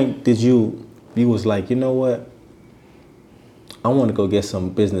what point did you was like, you know what, I want to go get some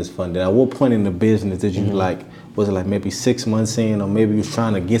business funding? At what point in the business did you like, was it like maybe 6 months in, or maybe you was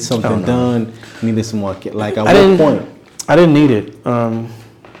trying to get something done, needed some more, like at what point? I didn't need it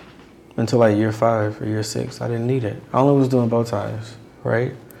until like year 5 or year 6. I didn't need it. I only was doing bow ties,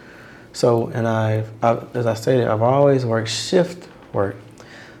 right? So, and as I stated, I've always worked shift work.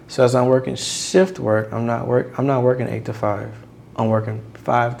 So as I'm working shift work, I'm not working 8 to 5. I'm working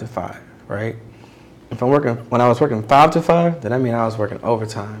 5 to 5, right? When I was working 5 to 5, then that means I was working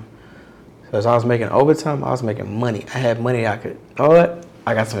overtime. So as I was making overtime, I was making money. I had money I could, you know what?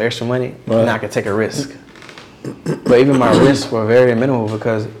 I got some extra money, and I could take a risk. But even my risks were very minimal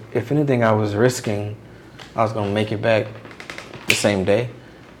because if anything I was risking, I was gonna make it back the same day.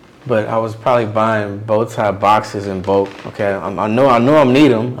 But I was probably buying bow tie boxes in bulk. Okay, I know I'm need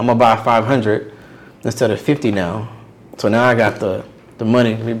them. I'm gonna buy 500 instead of 50 now. So now I got the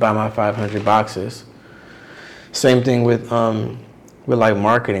money to buy my 500 boxes. Same thing with like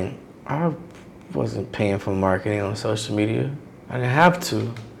marketing. I wasn't paying for marketing on social media. I didn't have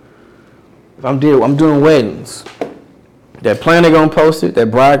to. If I'm doing weddings, that planner gonna post it, that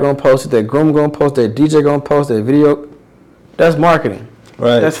bride gonna post it, that groom gonna post it, that DJ gonna post that video. That's marketing.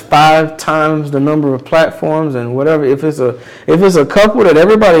 Right. That's 5 times the number of platforms and whatever. If it's a couple that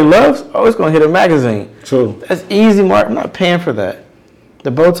everybody loves, it's gonna hit a magazine. True. That's easy mark. I'm not paying for that. The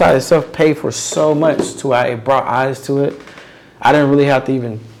bow tie itself paid for so much to where it brought eyes to it. I didn't really have to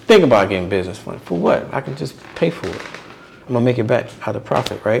even think about getting business funding. For what? I can just pay for it. I'm gonna make it back out of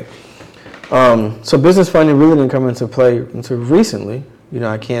profit, right? So business funding really didn't come into play until recently. You know,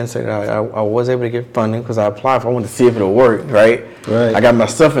 I can say that I was able to get funding because I applied for. I wanted to see if it'll work, right? Right. I got my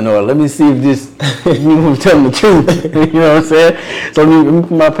stuff in order. Let me see if this, I'm telling the truth. You know what I'm saying? So let me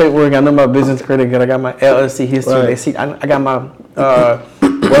put my paperwork. I know my business credit. I got my LLC history. Right. They see. I got my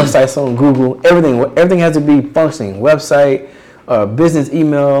websites on Google. Everything has to be functioning. Website, business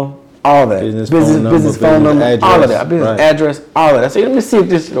email, all that. Business phone number, address, all of that. Business address, all of that. So let me see if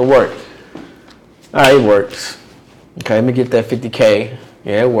this will work. All right, it works. Okay, let me get that 50K.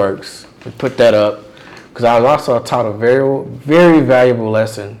 Yeah, it works. We put that up. Because I was also taught a very, very valuable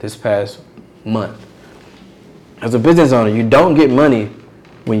lesson this past month. As a business owner, you don't get money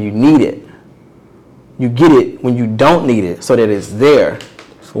when you need it. You get it when you don't need it, so that it's there.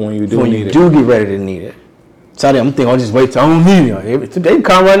 For when you do need it. Get ready to need it. So I'm thinking, I'll just wait till I don't need it. They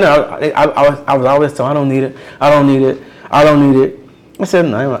come right now. I was always told, I don't need it. I don't need it. I don't need it. I said,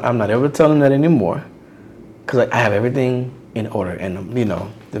 no, I'm not ever telling them that anymore. Because I have everything in order, and you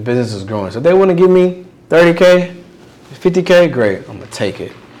know the business is growing. So if they want to give me 30K, 50K, great. I'm gonna take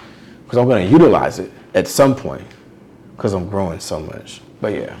it because I'm gonna utilize it at some point because I'm growing so much.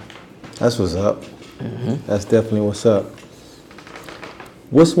 But yeah, that's what's up. That's definitely what's up.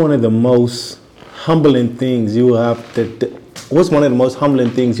 What's one of the most humbling things you have? What's one of the most humbling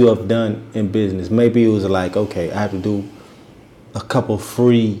things you have done in business? Maybe it was like, okay, I have to do a couple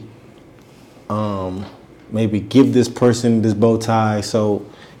free. Maybe give this person this bow tie. So,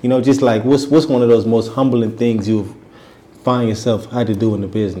 you know, just like what's one of those most humbling things you find yourself had to do in the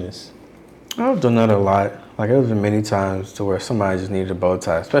business? I've done that a lot. Like there's been many times to where somebody just needed a bow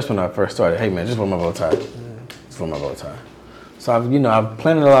tie, especially when I first started. Hey man, just want my bow tie. Just want my bow tie. So I've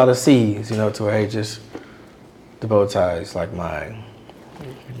planted a lot of seeds, you know, to where hey, just the bow tie is like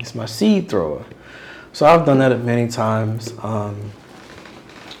it's my seed thrower. So I've done that many times.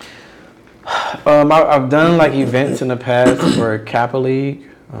 I've done like events in the past for Kappa League,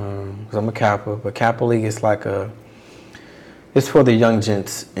 because I'm a Kappa, but Kappa League is like it's for the young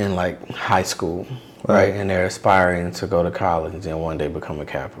gents in like high school, right? And they're aspiring to go to college and one day become a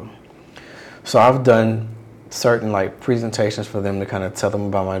Kappa. So I've done certain like presentations for them to kind of tell them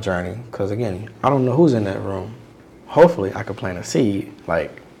about my journey, because again, I don't know who's in that room. Hopefully I could plant a seed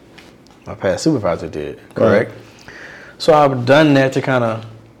like my past supervisor did, correct? So I've done that to kind of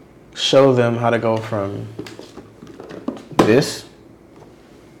show them how to go from this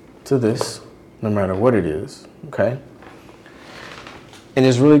to this, no matter what it is, okay? And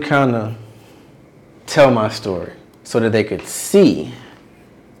it's really kind of tell my story so that they could see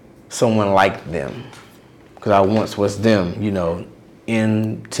someone like them. Because I once was them, you know,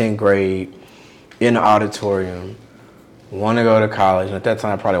 in 10th grade, in the auditorium, want to go to college. And at that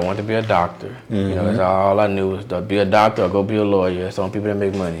time, I probably wanted to be a doctor. You know, that's all I knew was to be a doctor or go be a lawyer. That's the only people that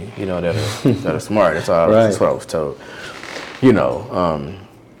make money, you know, that are smart. That's all. That's what I was told. You know,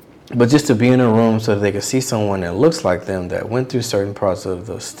 but just to be in a room so that they could see someone that looks like them, that went through certain parts of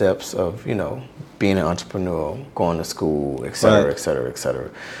the steps of, you know, being an entrepreneur, going to school, et cetera, et cetera, et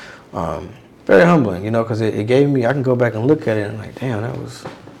cetera. Very humbling, you know, because it gave me, I can go back and look at it and like, damn, that's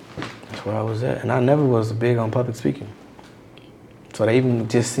where I was at. And I never was big on public speaking. So that even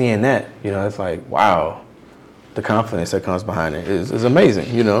just seeing that, you know, it's like, wow, the confidence that comes behind it is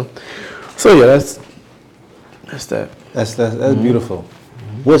amazing, you know. So yeah, that's that. That's beautiful.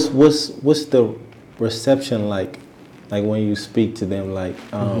 What's the reception like when you speak to them? Like,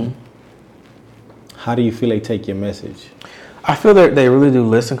 how do you feel they take your message? I feel that they really do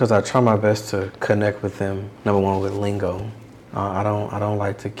listen, because I try my best to connect with them. Number one, with lingo. I don't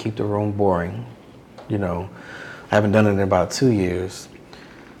like to keep the room boring. You know, I haven't done it in about 2 years,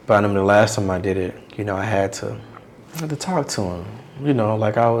 but I remember the last time I did it, you know, I had to talk to them. You know,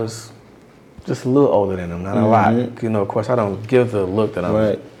 like I was just a little older than them, not a lot. You know, of course, I don't give the look that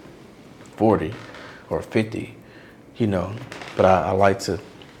I'm 40 or 50. You know, but I like to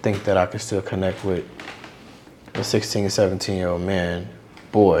think that I can still connect with a 16, 17-year-old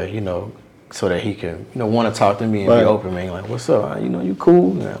boy, you know, so that he can, you know, want to talk to me and be open, man. Like, what's up? You know, you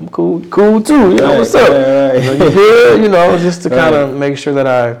cool? Yeah, I'm cool. Cool too. You know, what's up? You know, you good? You know, just to kind of make sure that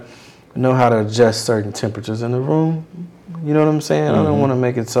I know how to adjust certain temperatures in the room. You know what I'm saying? I don't want to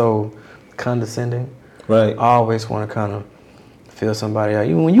make it so condescending. Right. I always want to kind of feel somebody out.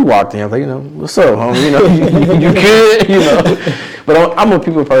 Even when you walked in, I'm like, you know, what's up, homie? You know, you good? You know. But I'm a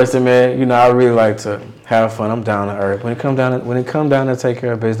people person, man. You know, I really like to have fun. I'm down to earth. When it come down to take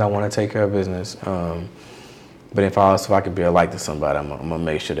care of business, I want to take care of business. But if I could be a light to somebody, I'm gonna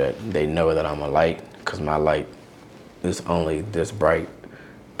make sure that they know that I'm a light, because my light is only this bright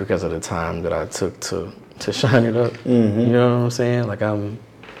because of the time that I took to shine it up. You know what I'm saying? Like I'm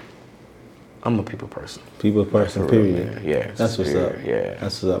a people person. People person, period. Yeah. That's what's up. Yeah.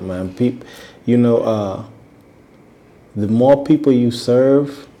 That's what's up, man. You know, the more people you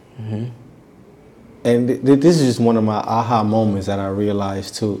serve. And this is just one of my aha moments that I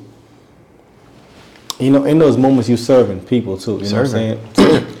realized too. You know, in those moments you serving people too. You know what I'm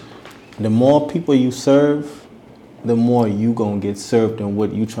saying? The more people you serve, the more you gonna get served in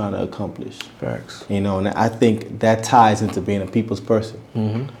what you trying to accomplish. Facts. You know, and I think that ties into being a people's person.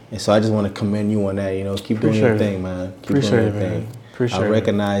 And so I just want to commend you on that. You know, keep doing your thing, man. Keep doing your thing. I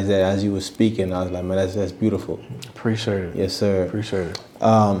recognize that as you were speaking. I was like, man, that's beautiful. Appreciate it. Yes, sir. Appreciate it.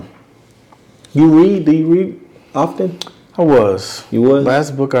 You read? Do you read often? I was. You was?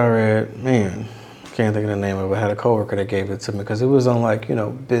 Last book I read, man, can't think of the name of it. I had a coworker that gave it to me because it was on, like, you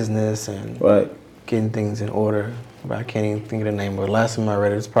know, business and getting things in order. But I can't even think of the name of it. Last time I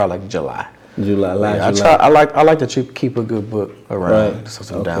read it was probably like July. July. I like to keep a good book around. So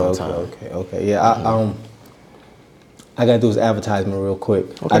some downtime. Okay. Yeah, I gotta do this advertisement real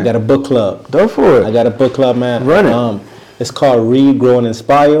quick. Okay. I got a book club. Go for it. I got a book club, man. Run it. It's called Read, Grow, and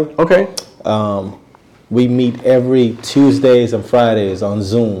Inspire. Okay. We meet every Tuesdays and Fridays on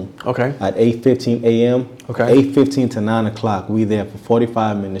Zoom. Okay. At 8:15 a.m. Okay. 8:15 to 9 o'clock. We there for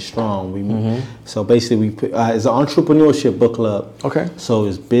 45 minutes strong. We meet. So basically, it's an entrepreneurship book club. Okay. So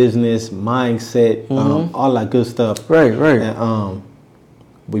it's business, mindset, all that good stuff. Right. And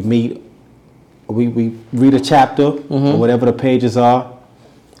we meet. We read a chapter or whatever the pages are,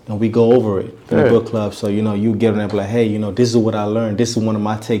 and we go over it in the book club. So, you know, you get on there and be like, hey, you know, this is what I learned. This is one of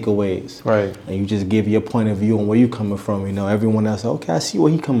my takeaways. Right. And you just give your point of view on where you coming from. You know, everyone else, okay, I see where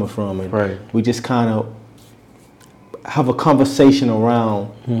he coming from. And we just kind of have a conversation around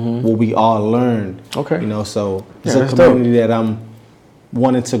what we all learned. Okay. You know, so it's a community that I'm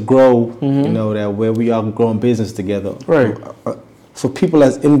wanting to grow. You know, that where we all growing business together. Right. For people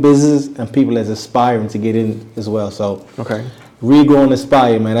that's in business and people that's aspiring to get in as well. So okay. Regrow and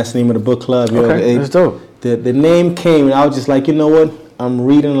Aspire, man. That's the name of the book club. Okay, that's dope. The name came and I was just like, you know what? I'm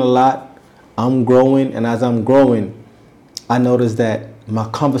reading a lot. I'm growing, and as I'm growing, I noticed that my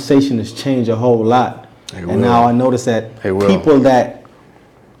conversation has changed a whole lot. And now I notice that people that,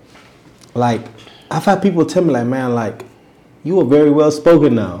 like, I've had people tell me, like, man, like, you are very well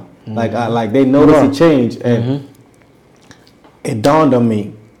spoken now. Like they notice a change, and it dawned on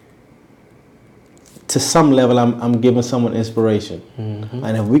me. To some level, I'm giving someone inspiration,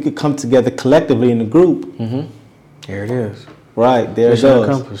 and if we could come together collectively in the group, here it is. Right there it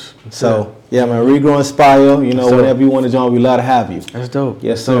goes. So yeah, man, Regrow, Inspire. You know, whenever you want to join, we love to have you. That's dope.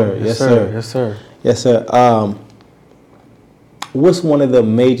 Yes, sir. Yes, sir. Yes, sir. Yes, sir. What's one of the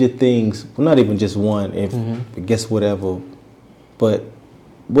major things? Well, not even just one. If I guess whatever, but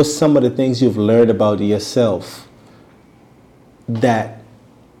what's some of the things you've learned about yourself that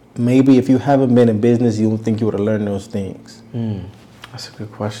maybe if you haven't been in business, you don't think you would have learned those things? That's a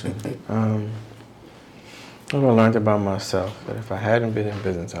good question. What I learned about myself, that if I hadn't been in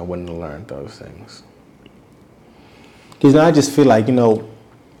business, I wouldn't have learned those things. Because I just feel like, you know,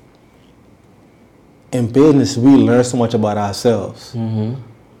 in business, we learn so much about ourselves.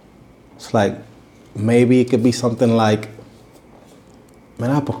 It's like, maybe it could be something like,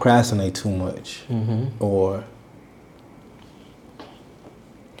 man, I procrastinate too much. Or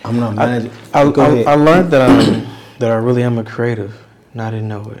I'm not managing. I learned that I really am a creative, and I didn't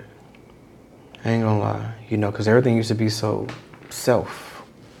know it. I ain't gonna lie, you know, because everything used to be so self,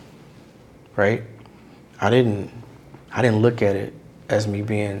 right? I didn't look at it as me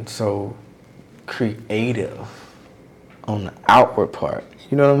being so creative on the outward part.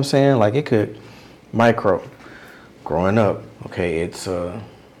 You know what I'm saying? Like it could micro, growing up. Okay, it's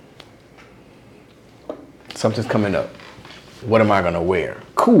something's coming up. What am I gonna wear?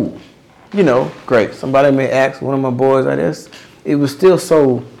 Cool, you know, great. Somebody may ask one of my boys like this. It was still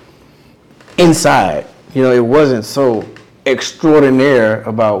so inside, you know, it wasn't so extraordinaire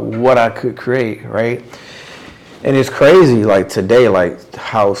about what I could create, right? And it's crazy, like today, like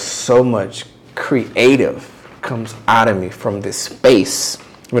how so much creative comes out of me from this space.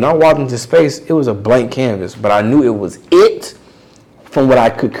 When I walked into space, it was a blank canvas, but I knew it was it from what I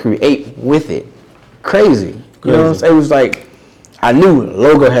could create with it. Crazy. You know what I'm saying? It was like, I knew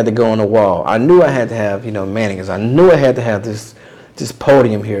logo had to go on the wall. I knew I had to have, you know, mannequins. I knew I had to have this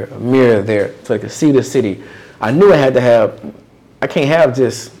podium here, a mirror there, so I could see the city. I knew I had to have, I can't have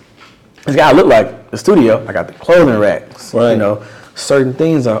this gotta look like the studio. I got the clothing racks, you know, certain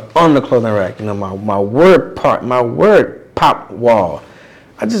things are on the clothing rack. You know, my word pop wall.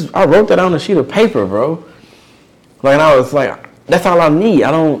 I wrote that on a sheet of paper, bro. Like, and I was like, that's all I need.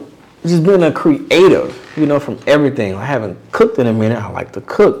 Just being a creative, you know, from everything. I haven't cooked in a minute. I like to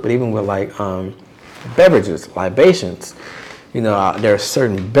cook, but even with like beverages, libations, you know, there are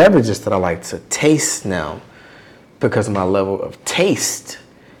certain beverages that I like to taste now because my level of taste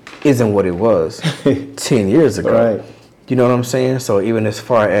isn't what it was 10 years ago. Right. You know what I'm saying? So even as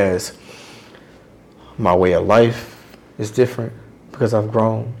far as my way of life is different because I've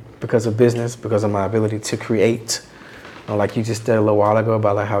grown, because of business, because of my ability to create. Like you just said a little while ago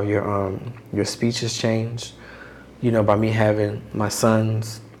about like how your speech has changed. You know, by me having my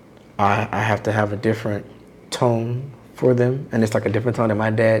sons, I have to have a different tone for them, and it's like a different tone that my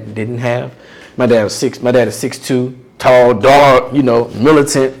dad didn't have. My dad is 6'2", tall, dark, you know,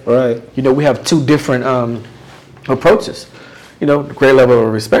 militant. Right. You know, we have two different approaches. You know, great level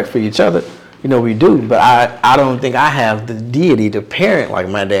of respect for each other. You know, we do, but I don't think I have the deity to parent like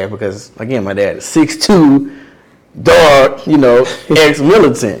my dad because, again, my dad is 6'2", dark, you know,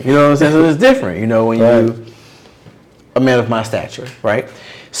 ex-militant. You know what I'm saying? So it's different, you know, when you a man of my stature, right?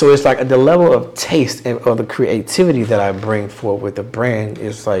 So it's like the level of taste or the creativity that I bring forward with the brand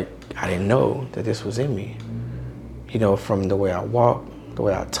is like, I didn't know that this was in me. You know, from the way I walk, the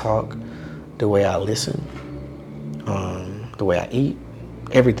way I talk, the way I listen, the way I eat,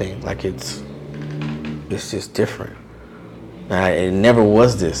 everything. Like it's just different. It never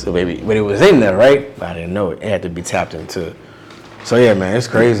was this, baby, but it was in there, right? But I didn't know it. It had to be tapped into. So yeah, man, it's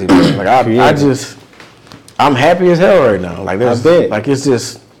crazy. Man. Like I'm happy as hell right now. Like this, like it's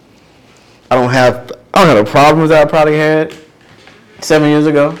just, I don't have the problems that I probably had 7 years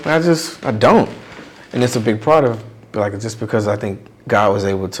ago. I don't, and it's a big part of like just because I think God was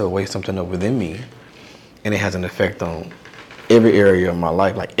able to wake something up within me, and it has an effect on every area of my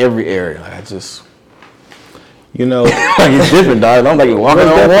life, like every area. Like You know, like it's different, dog. I'm like walking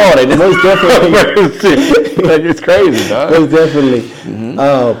on the wall. They just most definitely. like it's crazy, dog. Most definitely.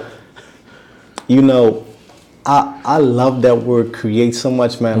 You know, I love that word create so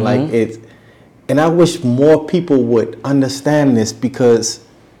much, man. Like it, and I wish more people would understand this, because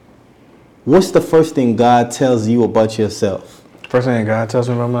what's the first thing God tells you about yourself? First thing God tells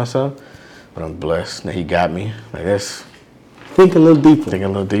me about myself, but I'm blessed that He got me. Like that's. Think a little deeper. Think a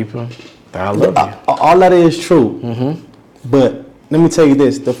little deeper. That I love you. All that is true. But let me tell you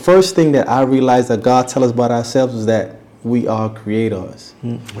this: the first thing that I realized that God tells us about ourselves is that we are creators.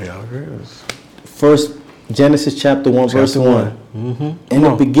 We are creators. First, Genesis chapter 1, verse 1. In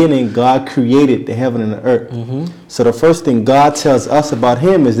the beginning, God created the heaven and the earth. So the first thing God tells us about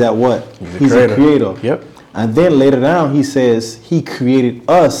Him is that what? He's a creator. Yep. And then later down, He says He created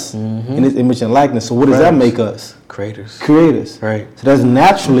us in His image and likeness. So what does that make us? Creators. Creators. Right. So that's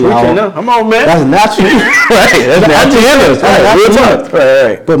naturally Come on, man. That's naturally. Right. That's naturally.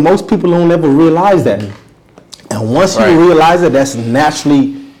 Right. But most people don't ever realize that. And once you realize that that's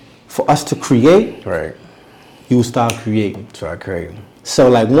naturally for us to create, you will start creating. Start creating. So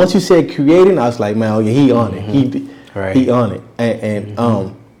like once you said creating, I was like, man, oh yeah, he on it. He on it.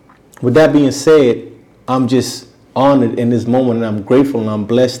 And with that being said, I'm just honored in this moment, and I'm grateful and I'm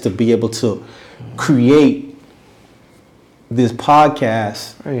blessed to be able to create this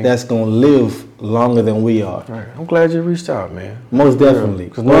podcast that's going to live longer than we are. Right. I'm glad you reached out, man. Most definitely.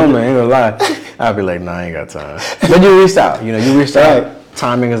 Because normally, I ain't gonna lie, I'd be like, nah, I ain't got time. But you reached out. You know, you reached out.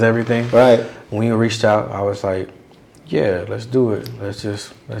 Timing is everything. Right. When you reached out, I was like, yeah, let's do it. Let's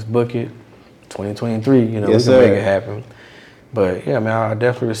book it. 2023, you know, we can make it happen. But yeah, man, I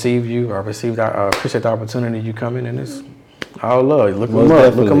definitely received you. I appreciate the opportunity you coming, and it's all love. Look them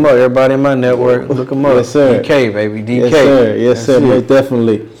up. Look them up. Everybody in my network, look them up. Yes, sir. DK, baby. DK. Yes, sir. Yes, sir. Most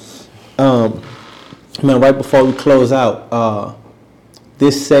definitely. Man, right before we close out,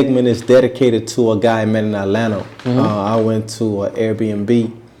 this segment is dedicated to a guy I met in Atlanta. I went to an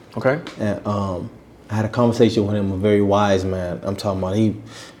Airbnb. Okay. And I had a conversation with him, a very wise man. I'm talking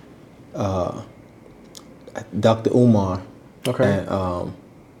about Dr. Umar. Okay. And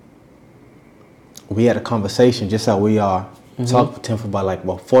we had a conversation just how we are. Talked with him for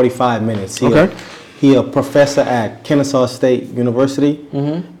about 45 minutes. He a professor at Kennesaw State University.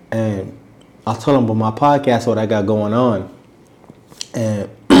 And I told him about my podcast, what I got going on. And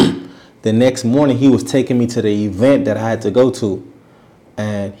the next morning, he was taking me to the event that I had to go to.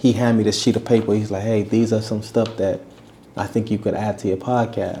 And he handed me this sheet of paper. He's like, hey, these are some stuff that I think you could add to your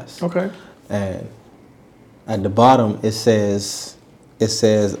podcast. Okay. And at the bottom, it says,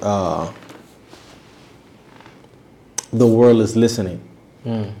 the world is listening.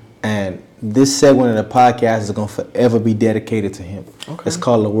 And this segment of the podcast is going to forever be dedicated to him. Okay. It's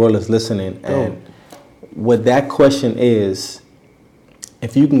called The World is Listening. And what that question is,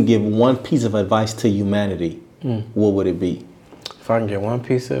 if you can give one piece of advice to humanity, what would it be? If I can give one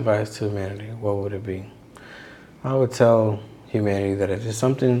piece of advice to humanity, what would it be? I would tell humanity that if there's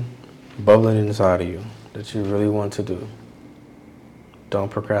something bubbling inside of you that you really want to do, don't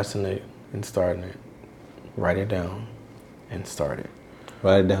procrastinate in starting it. Write it down and start it.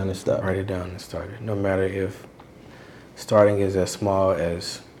 Write it down and start. Write it down and start it. No matter if starting is as small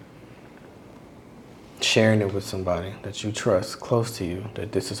as sharing it with somebody that you trust close to you,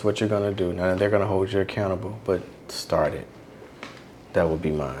 that this is what you're going to do. Now they're going to hold you accountable, but start it. That would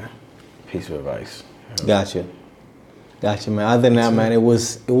be my piece of advice. Gotcha, man. Other than that, man, it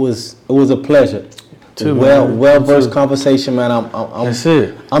was a pleasure. Too, well-versed conversation, man. That's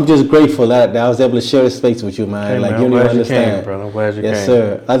it. I'm just grateful that I was able to share this space with you, man. Hey, like man, you don't even understand. You came, brother. I'm glad you came. Yes,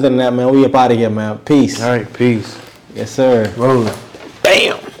 sir. Other than that, man, we up out of here, man. Peace. All right, peace. Yes, sir. Rolling.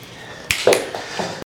 Bam.